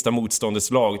minsta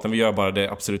motståndets lag, utan vi gör bara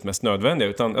det absolut mest nödvändiga.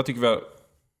 Utan jag tycker vi har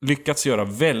lyckats göra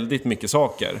väldigt mycket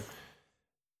saker.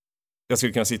 Jag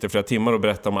skulle kunna sitta i flera timmar och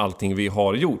berätta om allting vi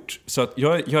har gjort. Så att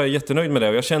jag är jättenöjd med det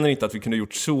och jag känner inte att vi kunde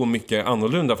gjort så mycket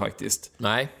annorlunda faktiskt.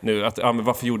 Nej. Nu, men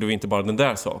varför gjorde vi inte bara den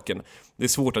där saken? Det är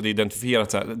svårt att identifiera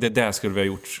att så här, det där skulle vi ha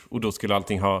gjort och då skulle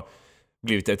allting ha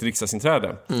blivit ett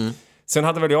riksdagsinträde. Sen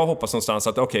hade väl jag hoppats någonstans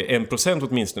att 1%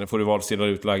 åtminstone får i valsedlar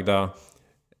utlagda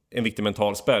en viktig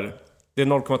mentalspärr. Det är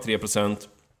 0,3%.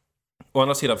 Å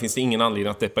andra sidan finns det ingen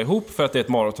anledning att deppa ihop för att det är ett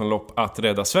maratonlopp att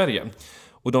rädda Sverige.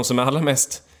 Och de som är allra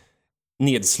mest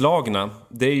nedslagna,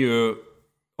 det är ju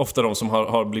ofta de som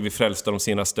har blivit frälsta de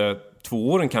senaste 2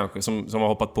 åren kanske, som har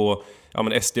hoppat på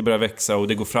SD börjar växa och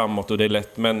det går framåt och det är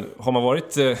lätt. Men har man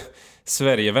varit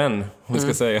Sverigevän, om vi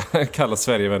ska säga, kalla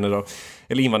Sverigevänner då,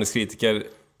 eller invandringskritiker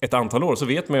ett antal år, så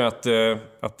vet man ju att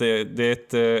det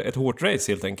är ett hårt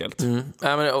race helt enkelt.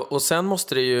 Ja, men, och sen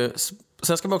måste det ju,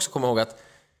 sen ska man också komma ihåg att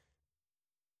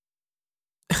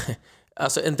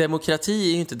alltså en demokrati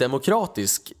är ju inte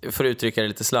demokratisk, för att uttrycka det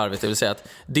lite slarvigt. Det vill säga att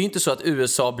det är inte så att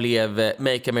USA blev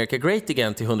Make America Great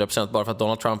Again till 100% bara för att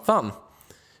Donald Trump vann.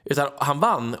 Utan han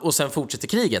vann och sen fortsätter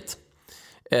kriget.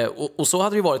 Och så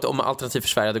hade det ju varit om Alternativ för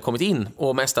Sverige hade kommit in och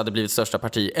om SD hade blivit största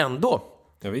parti ändå.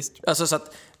 Ja, visst. Alltså så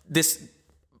att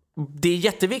det är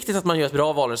jätteviktigt att man gör ett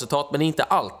bra valresultat, men inte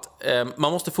allt.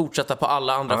 Man måste fortsätta på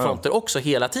alla andra fronter också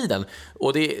hela tiden.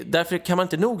 Och därför kan man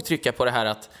inte nog trycka på det här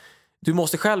att du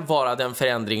måste själv vara den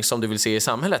förändring som du vill se i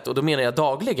samhället. Och då menar jag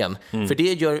dagligen. För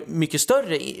det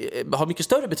har mycket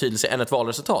större betydelse än ett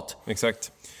valresultat.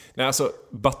 Exakt. Nej, alltså,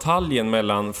 bataljen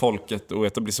mellan folket och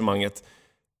etablissemanget,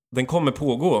 den kommer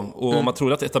pågå. Och om man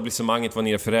trodde att etablissemanget var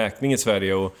nere för räkning i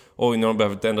Sverige och nu har de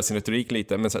behövt ändra sin retorik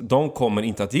lite, men de kommer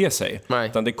inte att ge sig. Nej.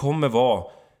 Utan det kommer vara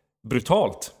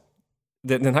brutalt.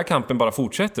 Den här kampen bara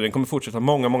fortsätter. Den kommer fortsätta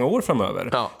många, många år framöver.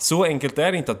 Ja. Så enkelt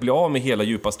är det inte att bli av med hela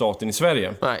djupa staten i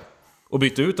Sverige. Nej. Och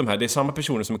byta ut de här. Det är samma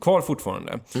personer som är kvar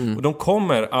fortfarande. Och de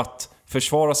kommer att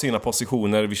försvara sina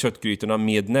positioner vid köttgrytorna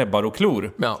med näbbar och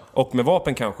klor. Ja. Och med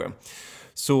vapen kanske.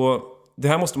 Så det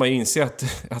här måste man ju inse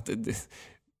att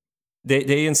det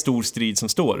är en stor strid som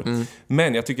står.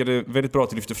 Men jag tycker det är väldigt bra att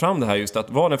du lyfter fram det här, just att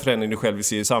vara den förändring du själv vill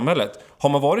se i samhället. Har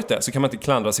man varit det så kan man inte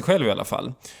klandra sig själv i alla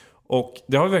fall. Och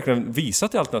det har vi verkligen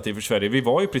visat i Alternativ för Sverige. Vi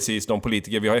var ju precis de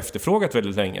politiker vi har efterfrågat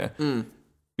väldigt länge.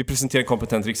 Vi presenterar en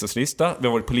kompetent riksdagslista. Vi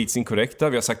har varit politiskt inkorrekta.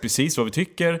 Vi har sagt precis vad vi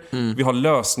tycker. Vi har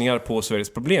lösningar på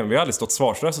Sveriges problem. Vi har aldrig stått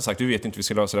svarslösa och sagt vi vet inte hur vi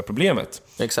ska lösa det här problemet.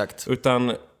 Exakt.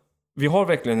 Utan vi har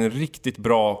verkligen en riktigt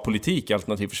bra politik i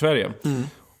Alternativ för Sverige.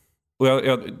 Och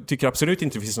jag tycker absolut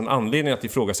inte det finns någon anledning att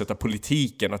ifrågasätta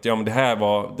politiken. Att men det här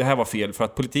var fel. För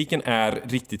att politiken är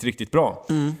riktigt, riktigt bra.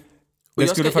 Och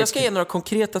jag ska ge några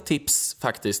konkreta tips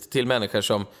faktiskt till människor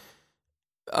som...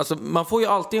 Alltså, man får ju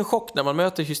alltid en chock när man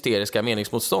möter hysteriska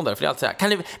meningsmotståndare. För det är alltid så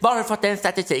här, var har du fått den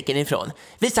statistiken ifrån?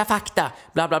 Visa fakta,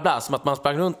 bla bla bla. Som att man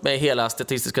sprang runt med hela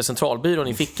Statistiska centralbyrån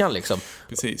i fickan liksom.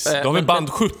 Precis, då har vi band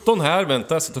 17 här,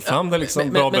 vänta, så ta fram det liksom,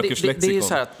 bra böckers lexikon. Det är ju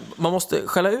så här att man måste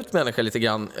skälla ut människor lite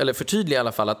grann, eller förtydliga i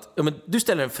alla fall att du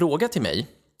ställer en fråga till mig.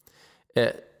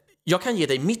 Jag kan ge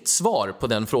dig mitt svar på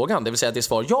den frågan, det vill säga det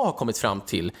svar jag har kommit fram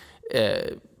till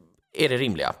är det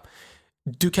rimliga.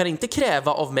 Du kan inte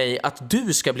kräva av mig att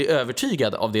du ska bli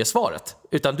övertygad av det svaret.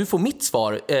 Utan du får mitt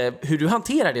svar. Hur du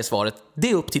hanterar det svaret,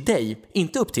 det är upp till dig,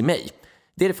 inte upp till mig.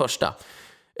 Det är det första.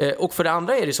 Och för det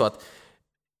andra är det så att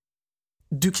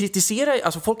du kritiserar,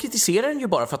 alltså folk kritiserar den ju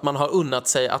bara för att man har unnat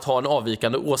sig att ha en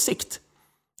avvikande åsikt.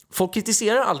 Folk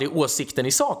kritiserar aldrig åsikten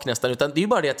i sak nästan, utan det är ju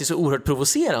bara det att det är så oerhört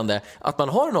provocerande att man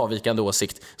har en avvikande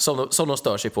åsikt som de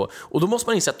stör sig på. Och då måste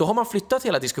man inse att då har man flyttat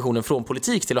hela diskussionen från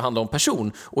politik till att handla om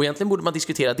person. Och egentligen borde man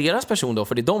diskutera deras person då,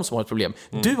 för det är de som har ett problem.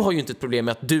 Du har ju inte ett problem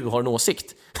med att du har en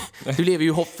åsikt. Du lever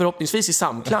ju förhoppningsvis i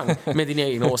samklang med dina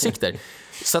egna åsikter.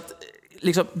 Så att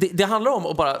liksom, det handlar om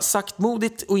att bara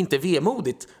saktmodigt och inte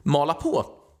vemodigt mala på.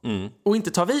 och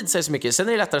inte ta vid sig så mycket. Sen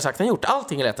är det lättare sagt än gjort.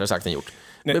 Allting är lättare sagt än gjort.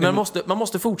 Men man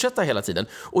måste fortsätta hela tiden.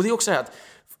 Och det är också så här att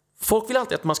folk vill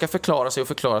alltid att man ska förklara sig.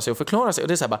 Och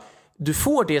det är så här bara, du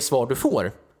får det svar du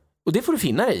får. Och det får du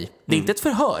finna dig i. Det är inte ett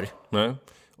förhör. Nej.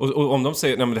 Och om de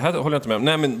säger, nej men det här håller jag inte med om.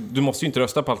 Nej men du måste ju inte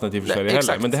rösta på Alternativ för Sverige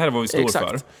heller. Men det här är vad vi står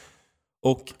för.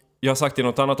 Och jag har sagt i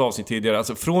något annat avsnitt tidigare,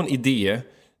 alltså från idé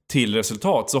till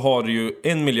resultat så har du ju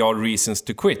 1 miljard reasons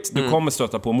to quit. Du kommer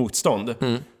stöta på motstånd.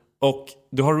 Och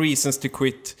du har reasons to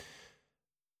quit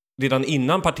redan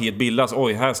innan partiet bildas.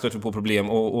 Oj, här stöter vi på problem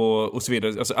och så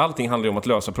vidare. Alltså allting handlar ju om att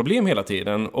lösa problem hela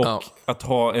tiden. Och att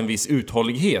ha en viss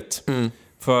uthållighet.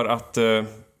 För att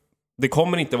det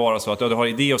kommer inte vara så att du har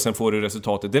idé och sen får du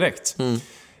resultatet direkt.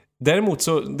 Däremot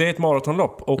så, det är ett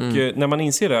maratonlopp. Och när man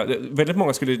inser det, väldigt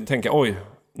många skulle tänka, oj,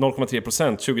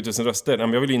 0,3%, 20 000 röster,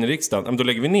 jag vill in i riksdagen, då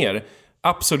lägger vi ner.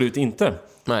 Absolut inte.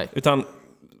 Nej. Utan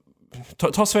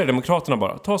ta Sverigedemokraterna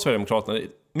bara. Ta Sverigedemokraterna,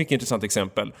 mycket intressant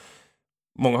exempel.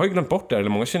 Många har ju glömt bort det, eller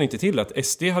många känner inte till att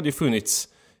SD hade ju funnits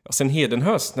sen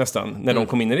Hedenhös nästan, när de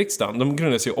kom in i riksdagen. De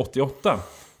grundades ju 88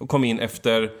 och kom in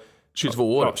efter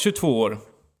 22 år. 22 år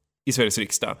i Sveriges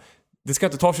riksdag. Det ska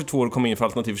inte ta 22 år att komma in för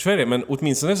Alternativ för Sverige, men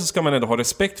åtminstone så ska man ändå ha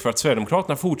respekt för att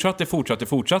Sverigedemokraterna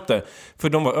fortsatte. För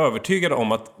de var övertygade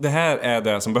om att det här är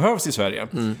det som behövs i Sverige.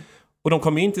 Och de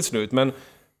kom in till slut, men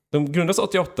de grundades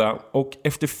 88 och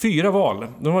efter 4 val,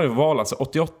 de har ju val alltså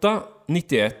 88,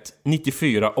 91,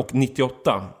 94 och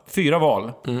 98. 4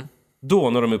 val. Då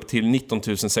når de upp till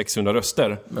 19 600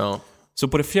 röster. Ja. Så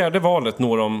på det 4:e valet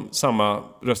når de samma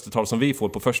röstetal som vi får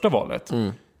på första valet.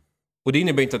 Och det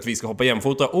innebär inte att vi ska hoppa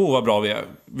jämfota. Vad bra vi är.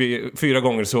 Vi är 4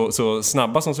 gånger så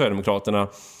snabba som Sverigedemokraterna.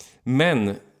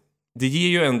 Men det ger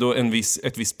ju ändå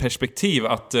ett visst perspektiv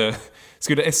att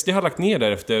skulle SD ha lagt ner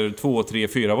där efter 2, 3,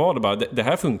 4 val och bara, det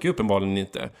här funkar ju uppenbarligen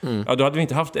inte. Ja, då hade vi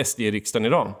inte haft SD i riksdagen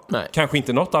idag. Nej. Kanske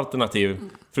inte något alternativ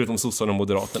förutom sossarna och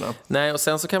Moderaterna. Nej, och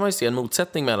sen så kan man ju se en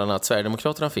motsättning mellan att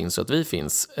Sverigedemokraterna finns och att vi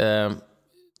finns.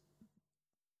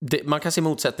 Man kan se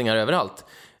motsättningar överallt.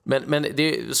 Men det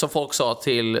är, som folk sa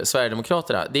till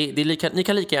Sverigedemokraterna, ni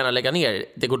kan lika gärna lägga ner,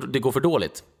 det går för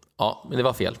dåligt. Ja, men det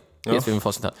var fel. Det vet vi med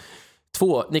facit här.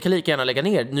 2, ni kan lika gärna lägga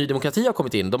ner. Ny demokrati har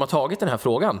kommit in, de har tagit den här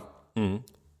frågan.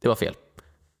 Det var fel.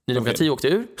 Ny demokrati åkte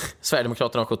ur,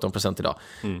 Sverigedemokraterna har 17% idag.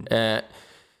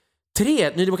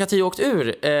 3, Ny demokrati åkte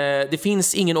ur. Det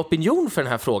finns ingen opinion för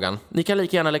den här frågan. Ni kan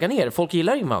lika gärna lägga ner, folk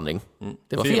gillar invandring.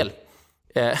 Det var fel.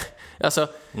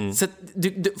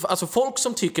 Alltså folk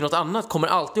som tycker något annat kommer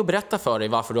alltid att berätta för dig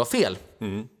varför du har fel.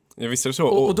 Jag visste det så.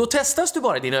 Och då testas du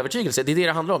bara i din övertygelse. Det är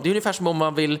det handlar om. Det är ungefär som om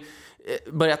man vill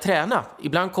börja träna.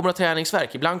 Ibland kommer det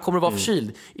träningsverk, ibland kommer det vara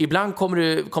förkyld, ibland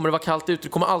kommer det vara kallt ute. Du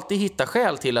kommer alltid hitta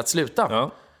skäl till att sluta.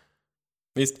 Ja.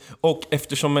 Visst. Och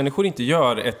eftersom människor inte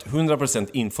gör ett 100%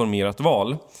 informerat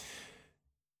val,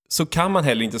 så kan man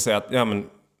heller inte säga att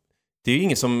det är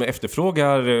ingen som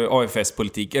efterfrågar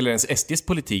AFS-politik eller ens SDs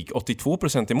politik.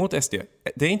 82% emot SD.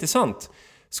 Det är inte sant.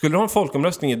 Skulle du ha en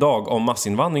folkomröstning idag om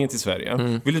massinvandringen till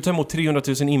Sverige, vill du ta emot 300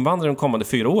 000 invandrare de kommande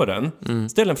 4 åren,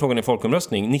 ställ en fråga i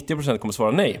folkomröstning, 90% kommer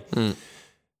svara nej.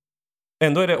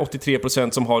 Ändå är det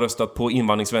 83% som har röstat på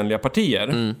invandringsvänliga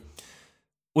partier.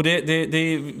 Och det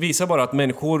visar bara att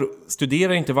människor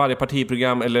studerar inte varje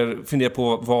partiprogram eller funderar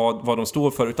på vad de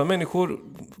står för, utan människor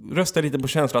röstar lite på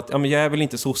känslan att jag är väl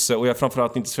inte sosse och jag är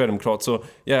framförallt inte sverigedemokrat, så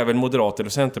jag är väl moderat eller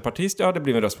centerpartist. Ja, det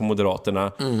blir en röst på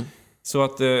Moderaterna. Så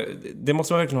att det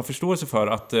måste man verkligen ha förståelse för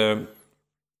att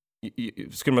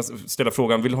skulle man ställa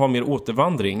frågan, vill du ha mer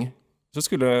återvandring, så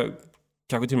skulle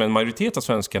kanske till och med en majoritet av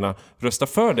svenskarna rösta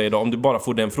för dig idag om du bara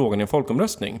får den frågan i en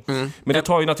folkomröstning. Men det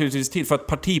tar ju naturligtvis tid, för att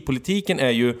partipolitiken är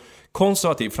ju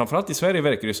konservativ. Framförallt i Sverige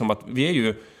verkar det som att vi är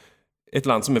ju ett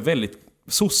land som är väldigt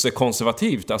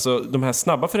sossekonservativt. Alltså de här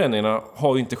snabba förändringarna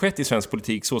har ju inte skett i svensk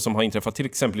politik så som har inträffat till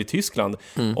exempel i Tyskland.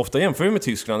 Ofta jämför vi med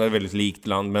Tyskland, det är ett väldigt likt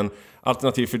land, men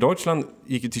Alternativ för Deutschland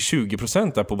gick ju till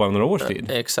 20% där på bara några års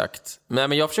tid. Exakt.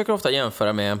 Men jag försöker ofta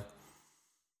jämföra med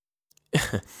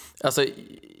alltså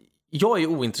jag är ju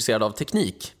ointresserad av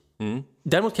teknik.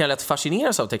 Däremot kan jag lätt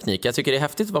fascineras av teknik. Jag tycker det är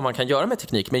häftigt vad man kan göra med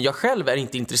teknik, men jag själv är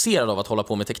inte intresserad av att hålla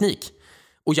på med teknik.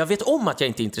 Och jag vet om att jag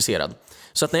inte är intresserad.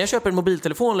 Så att när jag köper en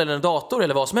mobiltelefon eller en dator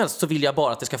eller vad som helst, så vill jag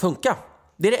bara att det ska funka.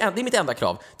 Det är mitt enda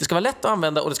krav. Det ska vara lätt att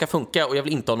använda och det ska funka, och jag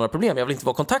vill inte ha några problem. Jag vill inte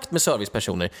vara i kontakt med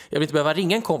servicepersoner. Jag vill inte behöva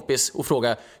ringa en kompis och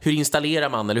fråga hur installerar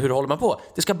man eller hur håller man på.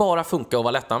 Det ska bara funka och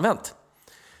vara lättanvänt.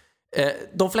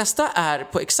 De flesta är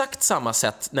på exakt samma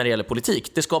sätt när det gäller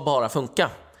politik. Det ska bara funka.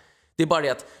 Det är bara det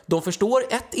att de förstår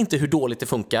inte hur dåligt det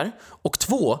funkar, och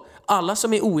 2, alla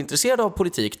som är ointresserade av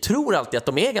politik tror alltid att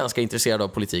de är ganska intresserade av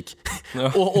politik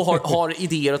och har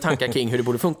idéer och tankar kring hur det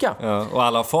borde funka. Ja, och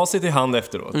alla har facit i hand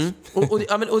efteråt.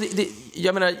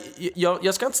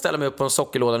 Jag ska inte ställa mig upp på en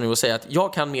sockerlåda nu och säga att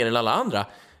jag kan mer än alla andra.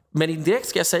 Men indirekt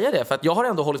ska jag säga det, för att jag har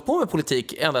ändå hållit på med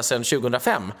politik ända sedan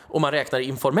 2005, om man räknar i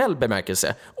informell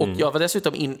bemärkelse. Och jag var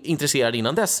dessutom intresserad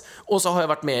innan dess. Och så har jag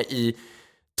varit med i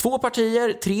 2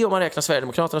 partier, 3 om man räknar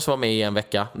Sverigedemokraterna, som var med i en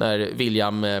vecka när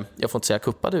William, jag får inte säga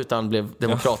kuppade, utan blev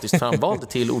demokratiskt framvald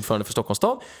till ordförande för Stockholms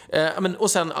stad.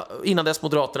 Och sen innan dess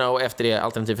Moderaterna, och efter det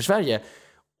Alternativ för Sverige.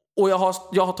 Och jag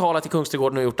har talat i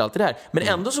Kungsträdgården och gjort allt det där. Men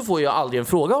ändå så får jag aldrig en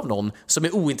fråga av någon som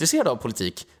är ointresserad av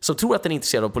politik, som tror att den är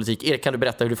intresserad av politik. Erik, kan du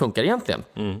berätta hur det funkar egentligen?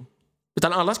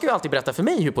 Utan alla ska ju alltid berätta för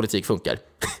mig hur politik funkar.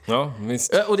 Ja,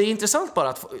 visst. Och det är intressant bara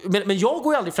att... Men jag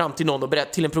går ju aldrig fram till någon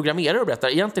och till en programmerare och berättar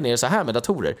egentligen är det så här med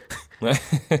datorer.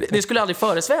 Det skulle aldrig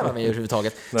föresväva mig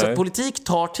överhuvudtaget. Nej. Så politik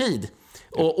tar tid.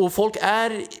 Och folk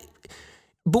är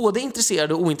både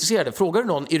intresserade och ointresserade. Frågar du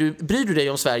någon, bryr du dig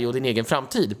om Sverige och din egen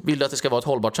framtid? Vill du att det ska vara ett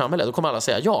hållbart samhälle? Då kommer alla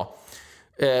säga ja.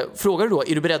 Frågar du då,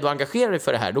 är du beredd att engagera dig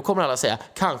för det här? Då kommer alla säga,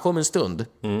 kanske om en stund.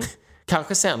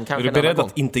 Kanske sen, kanske en annan gång. Är du beredd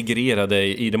att integrera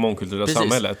dig i det mångkulturella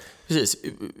samhället? Precis.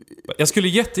 Jag skulle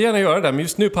jättegärna göra det, men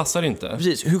just nu passar det inte.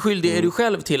 Precis. Hur skyldig är du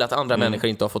själv till att andra människor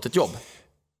inte har fått ett jobb?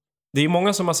 Det är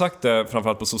många som har sagt det,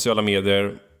 framförallt på sociala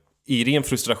medier, i ren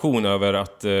frustration över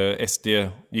att SD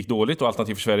gick dåligt och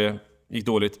Alternativ för Sverige gick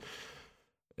dåligt,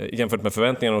 jämfört med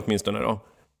förväntningarna åtminstone då.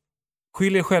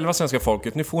 Skyll er själva, svenska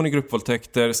folket. Nu får ni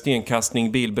gruppvåldtäkter,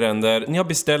 stenkastning, bilbränder. Ni har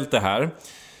beställt det här.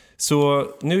 Så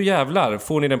nu jävlar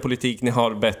får ni den politik ni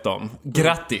har bett om.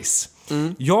 Grattis!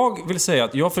 Jag vill säga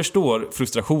att jag förstår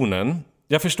frustrationen.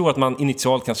 Jag förstår att man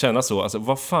initialt kan känna så. Alltså,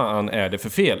 vad fan är det för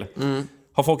fel?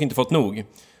 Har folk inte fått nog?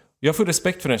 Jag får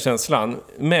respekt för den känslan.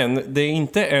 Men det är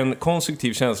inte en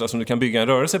konstruktiv känsla som du kan bygga en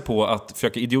rörelse på, att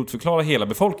försöka idiotförklara hela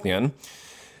befolkningen.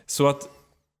 Så att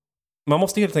man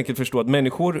måste helt enkelt förstå att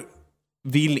människor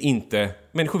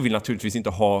vill naturligtvis inte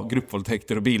ha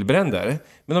gruppvåldtäkter och bilbränder,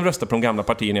 men de röstar på de gamla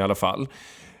partierna i alla fall.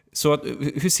 Så att,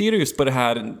 hur ser du just på den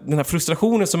här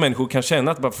frustrationen som människor kan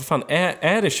känna, att bara, för fan,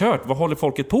 är det kört? Vad håller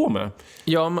folket på med?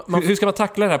 Ja, hur ska man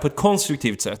tackla det här på ett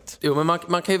konstruktivt sätt? Jo, men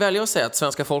man kan ju välja att säga att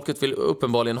svenska folket vill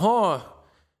uppenbarligen ha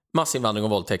massinvandring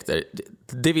och våldtäkter.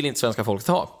 Det vill inte svenska folket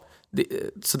ha.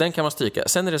 Så den kan man stryka.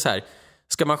 Sen är det så här,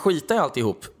 ska man skita i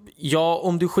alltihop? Ja,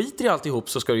 om du skiter i alltihop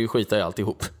så ska du ju skita i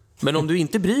alltihop. Men om du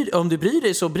bryr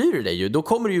dig så bryr du dig ju. Då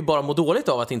kommer du ju bara må dåligt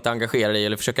av att inte engagera dig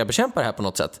eller försöka bekämpa det här på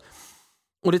något sätt.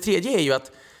 Och det tredje är ju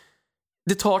att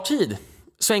det tar tid.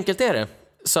 Så enkelt är det.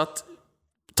 Så att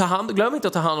glöm inte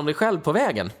att ta hand om dig själv på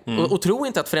vägen. Och tro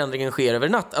inte att förändringen sker över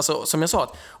natt. Alltså, som jag sa,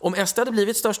 att om SD hade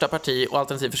blivit största parti och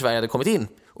Alternativ för Sverige hade kommit in,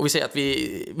 och vi säger att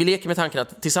vi leker med tanken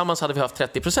att tillsammans hade vi haft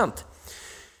 30%.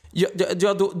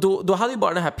 Då hade ju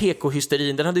bara den här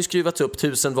PK-hysterin, den hade ju skruvats upp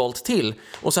 1000 volt till,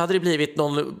 och så hade det blivit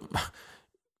någon,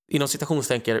 inom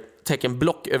citationstecken,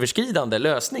 blocköverskridande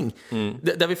lösning,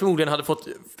 där vi förmodligen hade fått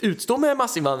utstå med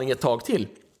massinvandring ett tag till.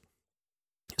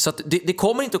 Så att det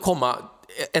kommer inte att komma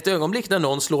ett ögonblick när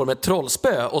någon slår med ett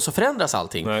trollspö och så förändras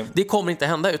allting. Nej. Det kommer inte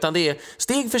hända, utan det är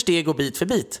steg för steg och bit för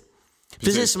bit.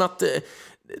 Precis som att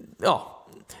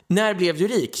när blev du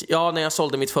rik? Ja, när jag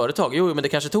sålde mitt företag. Jo, men det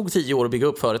kanske tog 10 år att bygga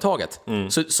upp företaget.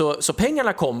 Så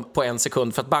pengarna kom på 1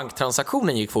 sekund för att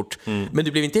banktransaktionen gick fort. Men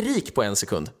du blev inte rik på 1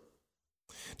 sekund.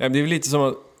 Nej, det är väl lite som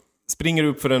att springer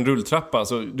upp för en rulltrappa,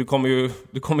 så du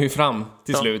kommer ju fram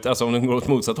till slut, alltså om du går åt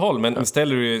motsatt håll, men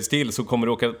ställer du dig still så kommer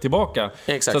du åka tillbaka.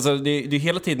 Exakt. Så alltså, det är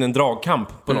hela tiden en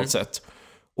dragkamp på något sätt.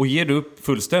 Och ger du upp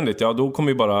fullständigt, då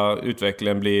kommer ju bara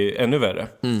utvecklingen bli ännu värre.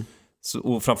 Så,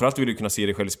 och framförallt vill du kunna se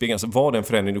dig själv i spegeln. Så vad är den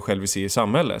förändring du själv vill se i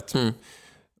samhället?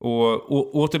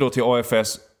 Och åter då till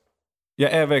AFS.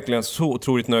 Jag är verkligen så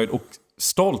otroligt nöjd och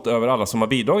stolt över alla som har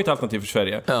bidragit till Alternativ för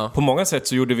Sverige. Ja. På många sätt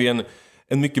så gjorde vi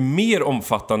en mycket mer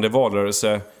omfattande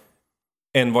valrörelse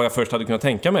än vad jag först hade kunnat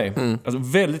tänka mig. Alltså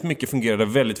väldigt mycket fungerade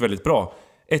väldigt, väldigt bra.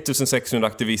 1600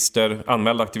 aktivister,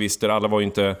 anmälda aktivister. Alla var ju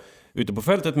inte ute på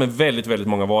fältet, men väldigt, väldigt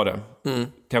många var det.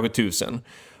 Kanske 1000.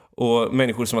 Och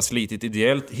människor som har slitit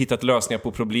ideellt, hittat lösningar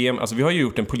på problem. Alltså vi har ju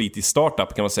gjort en politisk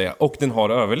startup, kan man säga. Och den har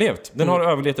överlevt. Den har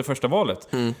överlevt det första valet.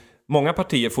 Många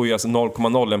partier får ju alltså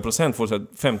 0,01%,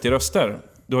 får 50 röster.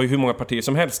 Du har ju hur många partier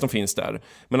som helst som finns där.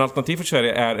 Men Alternativ för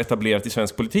Sverige är etablerat i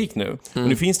svensk politik nu. Och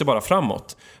nu finns det bara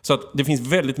framåt. Så att det finns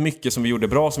väldigt mycket som vi gjorde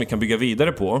bra som vi kan bygga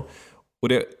vidare på. Och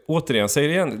det, återigen, säger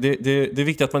igen, det är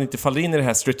viktigt att man inte faller in i det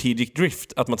här strategic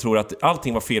drift. Att man tror att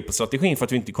allting var fel på strategin för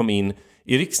att vi inte kom in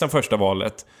i riksdagen första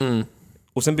valet.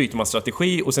 Och sen byter man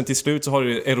strategi och sen till slut så har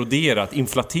det eroderat,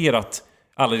 inflaterat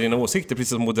alla dina åsikter,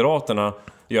 precis som Moderaterna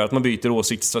gör, att man byter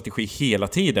åsiktsstrategi hela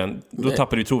tiden. Då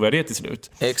tappar du trovärdighet till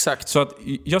slut. Exakt. Så att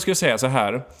jag skulle säga så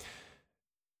här,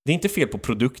 det är inte fel på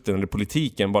produkten eller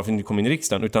politiken bara för att du kommer in i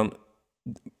riksdagen, utan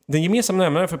den gemensamma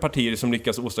nämnaren för partier som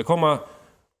lyckas åstadkomma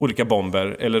olika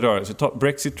bomber eller rörelser,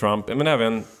 Brexit, Trump, men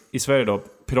även i Sverige då,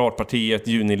 Piratpartiet,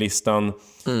 Junilistan,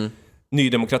 Ny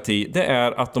Demokrati, det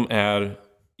är att de är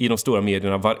i de stora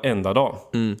medierna varenda dag.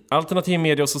 Alternativ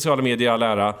media och sociala medier är all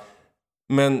ära,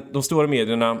 men de stora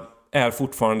medierna är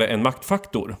fortfarande en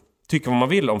maktfaktor. Tycker vad man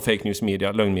vill om fake news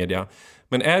media, lögnmedia.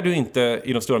 Men är du inte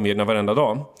i de stora medierna varenda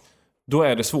dag, då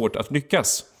är det svårt att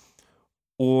lyckas.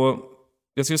 Och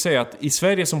jag skulle säga att i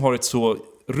Sverige som har ett så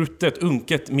ruttet,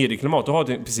 unket medieklimat, då har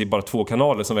det i princip bara 2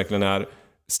 kanaler som verkligen är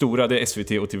stora, det är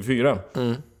SVT och TV4.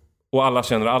 Och alla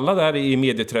känner alla där i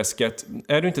medieträsket.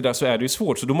 Är du inte där så är det ju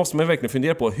svårt. Så då måste man verkligen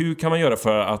fundera på hur kan man göra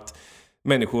för att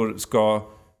människor ska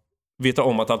veta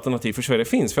om att Alternativ för Sverige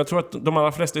finns. För jag tror att de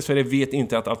allra flesta i Sverige vet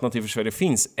inte att Alternativ för Sverige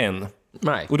finns än.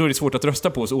 Nej. Och då är det svårt att rösta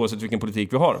på oss oavsett vilken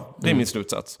politik vi har. Det är min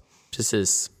slutsats.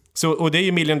 Precis. Så, och det är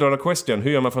ju $1 million question.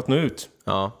 Hur gör man för att nå ut?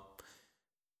 Ja,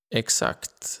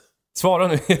 exakt. Svara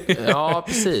nu. Ja,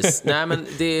 precis. Nej, men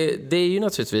det är ju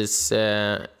naturligtvis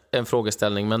en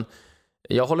frågeställning, men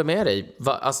jag håller med dig.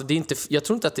 Alltså, det är inte, jag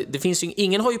tror inte att det finns ju,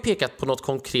 ingen har ju pekat på något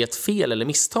konkret fel eller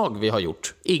misstag vi har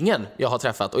gjort. Ingen jag har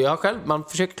träffat. Och jag själv, man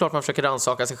försöker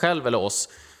rannsaka sig själv eller oss.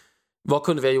 Vad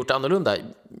kunde vi ha gjort annorlunda?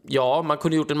 Ja, man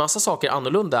kunde ha gjort en massa saker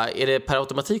annorlunda. Är det per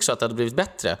automatik så att det hade blivit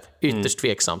bättre? Ytterst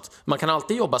tveksamt. Man kan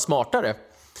alltid jobba smartare.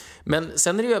 Men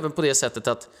sen är det ju även på det sättet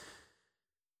att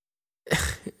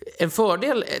en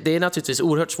fördel, det är naturligtvis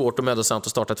oerhört svårt och mödosamt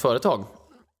att starta ett företag.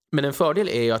 Men en fördel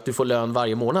är ju att du får lön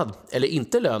varje månad. Eller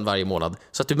inte lön varje månad.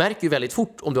 Så att du märker ju väldigt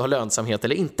fort om du har lönsamhet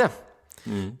eller inte.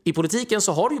 I politiken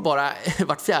så har du ju bara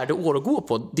vart 4:e år att gå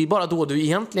på. Det är bara då du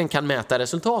egentligen kan mäta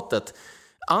resultatet.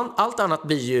 Allt annat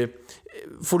blir ju,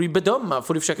 får du bedöma,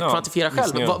 får du försöka kvantifiera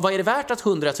själv. Vad är det värt att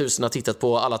 100 000 har tittat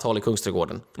på alla tal i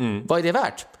Kungsträdgården? Vad är det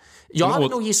värt? Jag hade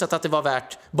nog gissat att det var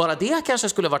värt, bara det kanske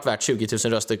skulle varit värt 20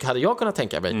 000 röster, hade jag kunnat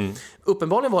tänka mig.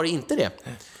 Uppenbarligen var det inte det.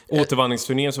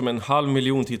 Återvandringsturnén som 500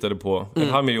 000 tittade på,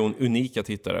 500 000 unika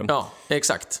tittare. Ja,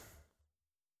 exakt.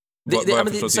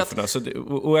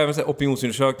 Och även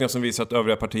opinionsundersökningar som visar att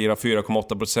övriga partier har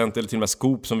 4,8% eller till och med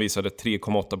Skop som visade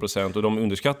 3,8%, och de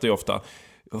underskattar ju ofta,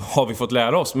 har vi fått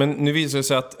lära oss. Men nu visar det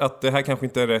sig att det här kanske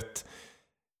inte är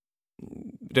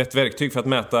rätt verktyg för att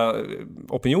mäta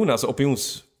opinionen. Alltså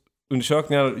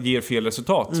opinionsundersökningar ger fel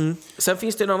resultat. Sen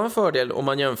finns det en annan fördel om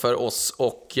man jämför oss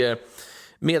och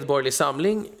Medborgerlig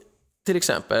Samling till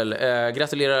exempel.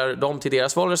 Gratulerar dem till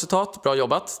deras valresultat, bra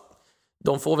jobbat.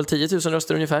 De får väl 10 000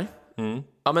 röster ungefär.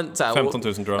 Ja, men, så här, 15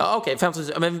 000 tror jag. Ja, okej, 15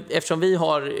 000. Men eftersom vi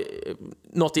har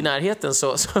något i närheten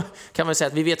så kan man säga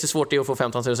att vi vet hur svårt det är att få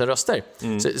 15 000 röster.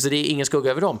 Så det är ingen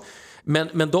skugga över dem.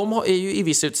 Men de är ju i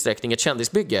viss utsträckning ett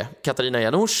kändisbygge. Katarina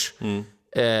Janouch,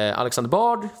 Alexander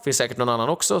Bard, finns säkert någon annan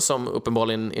också som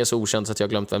uppenbarligen är så okänd så att jag har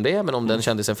glömt vem det är. Men om den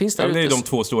kändisen finns där ute. Det är de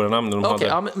 2 stora namnen de hade.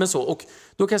 Ja, men så. Och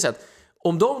då kan jag säga att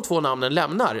om de 2 namnen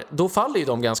lämnar, då faller ju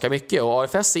de ganska mycket. Och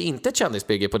AFS är inte ett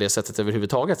kändisbygge på det sättet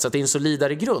överhuvudtaget. Så att det är en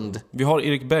solidare grund. Vi har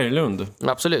Erik Berglund.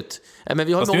 Absolut. Men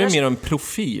vi har fast många... det är mer en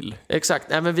profil. Exakt.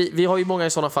 Men vi har ju många i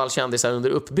sådana fall kändisar under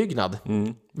uppbyggnad.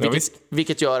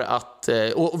 Vilket gör att...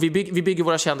 Och vi bygger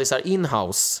våra kändisar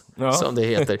in-house, som det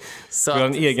heter. Så vi har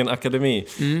en egen akademi.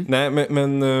 Nej,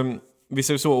 men visst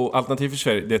är det så. Alternativ för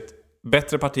Sverige, det är ett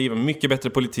bättre parti med mycket bättre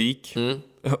politik.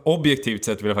 Objektivt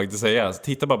sett vill jag faktiskt säga.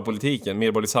 Titta bara på politiken.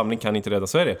 Medborgerlig Samling kan inte rädda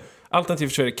Sverige. Alternativ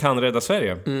för Sverige kan rädda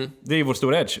Sverige. Det är vår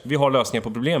stora edge. Vi har lösningar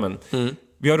på problemen.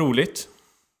 Vi har roligt.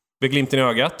 Vi har glimten i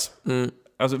ögat.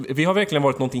 Alltså, vi har verkligen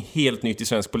varit någonting helt nytt i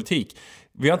svensk politik.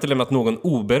 Vi har inte lämnat någon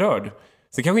oberörd.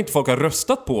 Så kanske inte folk har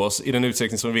röstat på oss i den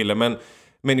utsträckning som de ville, men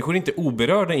människor är inte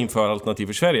oberörda inför Alternativ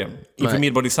för Sverige. Inför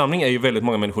Medborgerlig Samling är ju väldigt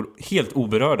många människor helt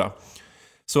oberörda.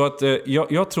 Så att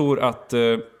jag tror att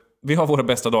vi har våra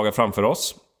bästa dagar framför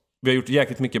oss. Vi har gjort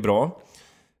jäkligt mycket bra.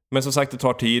 Men som sagt, det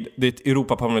tar tid. Det är ett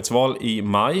Europaparlamentsval i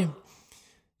maj.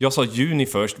 Jag sa juni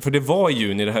först, för det var i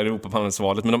juni det här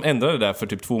Europaparlamentsvalet, men de ändrade det där för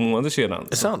typ 2 månader sedan.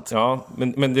 Det är sant. Ja,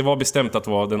 men det var bestämt att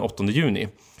det var den 8 juni.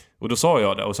 Och då sa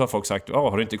jag det, och så har folk sagt,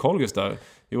 har du inte koll Gustav?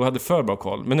 Jo, jag hade för bra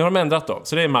koll. Men nu har de ändrat då,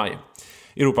 så det är maj,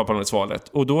 Europaparlamentsvalet.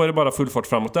 Och då är det bara full fart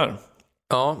framåt där.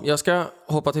 Ja, jag ska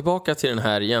hoppa tillbaka till den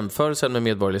här jämförelsen med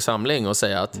Medborgerlig Samling och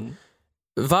säga att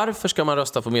varför ska man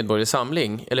rösta på Medborgerlig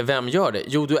Samling? Eller vem gör det?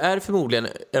 Jo, du är förmodligen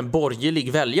en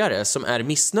borgerlig väljare som är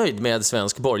missnöjd med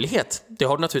svensk borgerlighet. Det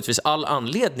har du naturligtvis all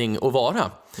anledning att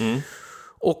vara.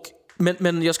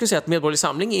 Men jag skulle säga att Medborgerlig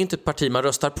Samling är inte ett parti man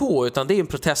röstar på, utan det är en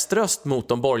proteströst mot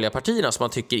de borgerliga partierna som man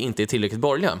tycker inte är tillräckligt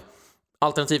borgerliga.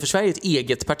 Alternativ för Sverige är ett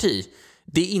eget parti.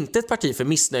 Det är inte ett parti för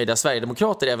missnöjda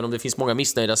Sverigedemokrater, även om det finns många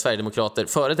missnöjda Sverigedemokrater,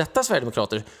 före detta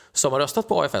Sverigedemokrater, som har röstat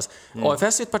på AFS.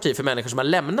 AFS är ett parti för människor som har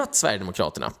lämnat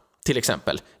Sverigedemokraterna, till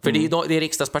exempel. För det är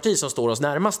riksdagsparti som står oss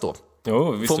närmast då.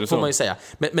 Jo, visst är det så. Får man ju säga.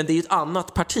 Men det är ju ett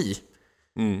annat parti.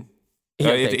 Vi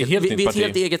är ett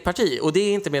helt eget parti, och det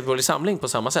är inte Medborgerlig Samling på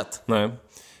samma sätt. Nej,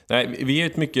 vi är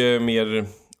ett mycket mer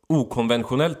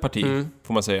okonventionellt parti,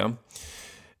 får man säga.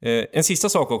 En sista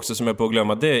sak också som jag är på att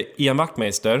glömma, det är Ian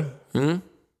Wachtmeister,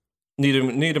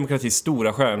 Ny Demokratis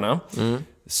stora stjärna,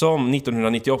 som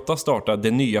 1998 startade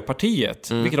det nya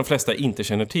partiet, vilket de flesta inte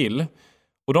känner till.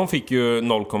 Och de fick ju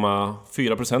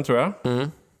 0,4% tror jag.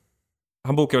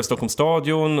 Han bokade Stockholms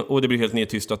stadion och det blev helt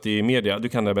nedtystat i media. Du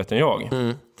kan det bättre än jag.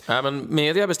 Ja, men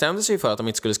media bestämde sig för att de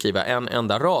inte skulle skriva en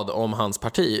enda rad om hans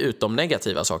parti, utom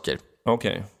negativa saker.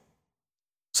 Okej.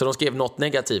 Så de skrev något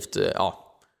negativt, ja.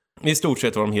 I stort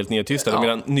sett var de helt nedtystade,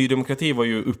 medan Ny Demokrati var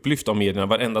ju upplyft av medierna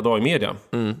varenda dag i media.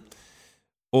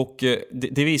 Och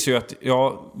det visar ju att,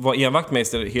 var Ian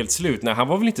Wachtmeister helt slut? Nej, han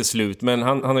var väl inte slut, men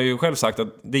han har ju själv sagt att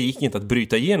det gick inte att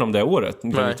bryta igenom det året,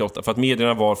 1998, för att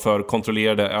medierna var för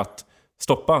kontrollerade att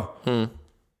stoppa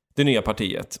det nya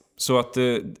partiet. Så att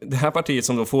det här partiet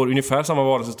som då får ungefär samma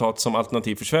valresultat som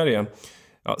Alternativ för Sverige,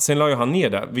 sen la ju han ner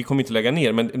det. Vi kommer inte lägga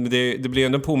ner, men det blir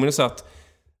ändå en påminnelse att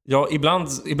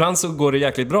ibland så går det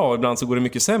jäkligt bra och ibland så går det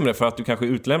mycket sämre för att du kanske är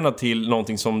utlämnad till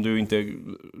någonting som du inte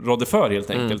rådde för helt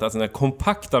enkelt. Alltså den här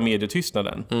kompakta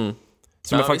medietystnaden.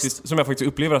 Som jag faktiskt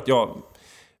upplever att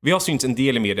vi har synts en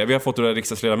del i media. Vi har fått några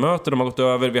riksdagsledamöter, de har gått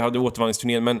över, vi hade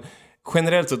återvandringsturnén, men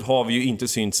generellt sett har vi ju inte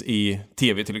synts i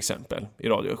tv till exempel, i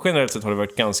radio. Generellt sett har det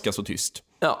varit ganska så tyst.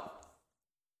 Ja.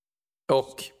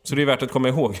 Så det är värt att komma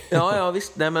ihåg. Ja,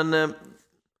 visst. Nej, men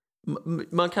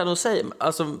man kan nog säga,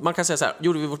 alltså man kan säga så här: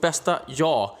 gjorde vi vårt bästa?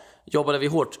 Ja. Jobbade vi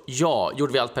hårt? Ja.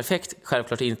 Gjorde vi allt perfekt?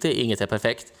 Självklart inte, inget är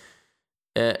perfekt.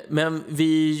 Men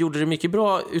vi gjorde det mycket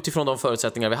bra utifrån de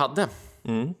förutsättningar vi hade.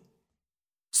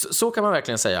 Så kan man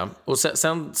verkligen säga. Och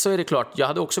sen så är det klart, jag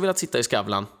hade också velat sitta i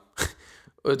Skavlan.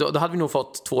 Då hade vi nog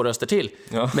fått 2 röster till.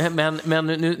 Ja. Men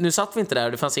nu satt vi inte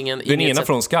där. Det fanns ingen ena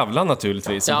från Skavlan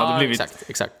naturligtvis, som hade blivit,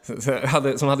 exakt.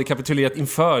 Som hade kapitulerat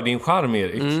inför din charm,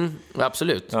 Erik.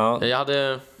 Absolut. Ja.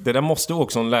 Det där måste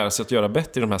också lära sig att göra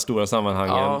bättre i de här stora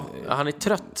sammanhangen. Ja, han är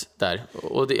trött där.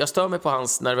 Och jag stör mig på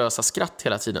hans nervösa skratt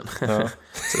hela tiden. Ja.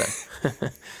 Sådär.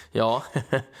 Ja.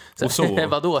 Och så.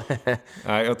 Vadå?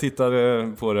 Nej, jag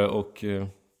tittade på det och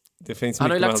det finns. Han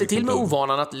har ju lagt sig till med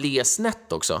ovanan att le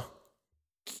snett också.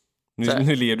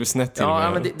 Nu ler du snett till mig.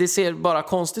 Ja, men det ser bara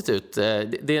konstigt ut.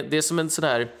 Det är som en sån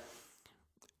där...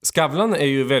 Skavlan är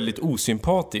ju väldigt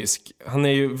osympatisk. Han är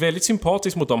ju väldigt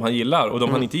sympatisk mot dem han gillar och de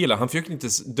han inte gillar. Han försöker inte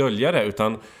dölja det,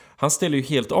 utan han ställer ju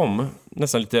helt om.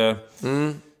 Nästan lite...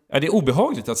 Ja, det är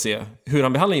obehagligt att se hur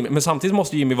han behandlar Jimmy. Men samtidigt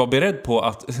måste Jimmy vara beredd på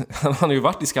att... Han har ju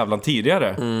varit i Skavlan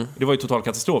tidigare. Det var ju total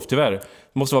katastrof, tyvärr.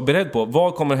 Måste vara beredd på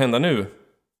vad kommer hända nu.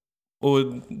 Och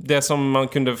det som man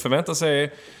kunde förvänta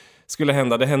sig skulle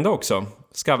hända, det hände också.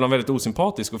 Skavlan väldigt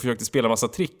osympatisk och försökte spela massa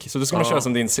trick. Så det ska man köra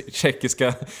som din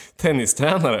tjeckiska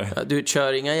tennistränare. Du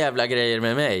kör inga jävla grejer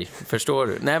med mig, förstår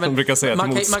du? Nej, men brukar säga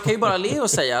man kan ju bara le och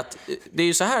säga att det är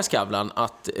ju så här, Skavlan,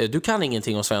 att du kan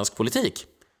ingenting om svensk politik.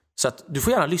 Så att du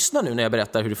får gärna lyssna nu när jag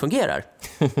berättar hur det fungerar.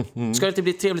 Ska det inte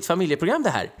bli ett trevligt familjeprogram det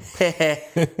här?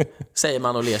 Säger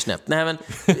man och ler snett. Nej, men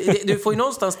du får ju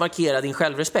någonstans markera din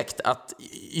självrespekt. Att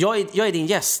jag är din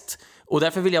gäst. Och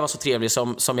därför vill jag vara så trevlig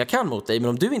som jag kan mot dig. Men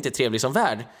om du inte är trevlig som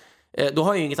värd, då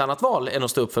har jag ju inget annat val än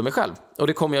att stå upp för mig själv. Och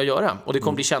det kommer jag göra. Och det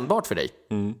kommer bli kännbart för dig.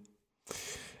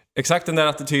 Exakt den där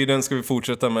attityden ska vi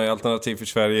fortsätta med. Alternativ för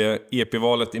Sverige.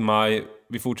 EP-valet i maj.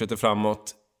 Vi fortsätter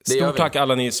framåt. Stort tack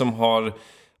alla ni som har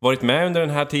varit med under den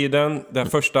här tiden. Det här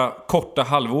första korta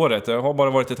halvåret. Det har bara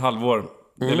varit ett halvår.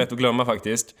 Det är lätt att glömma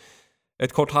faktiskt.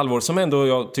 Ett kort halvår som ändå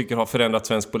jag tycker har förändrat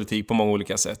svensk politik på många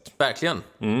olika sätt. Verkligen.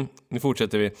 Nu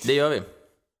fortsätter vi. Det gör vi.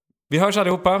 Vi hörs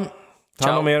allihopa. Ta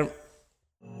hand om er.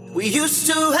 We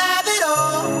used to have it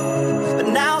all, but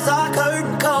now's our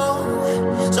curtain call.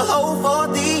 So hold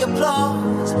for the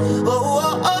applause. Oh,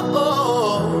 oh, oh,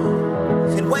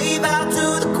 oh. And wave out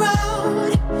to the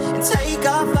crowd and take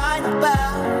our final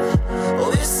bow.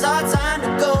 Oh, it's our time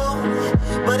to go,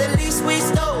 but at least we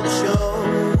stole the show.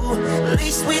 At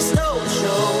least we stole the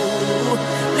show.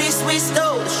 At least we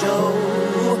stole the show.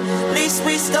 At least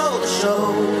we stole the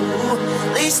show.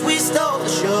 At least we stole the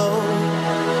show.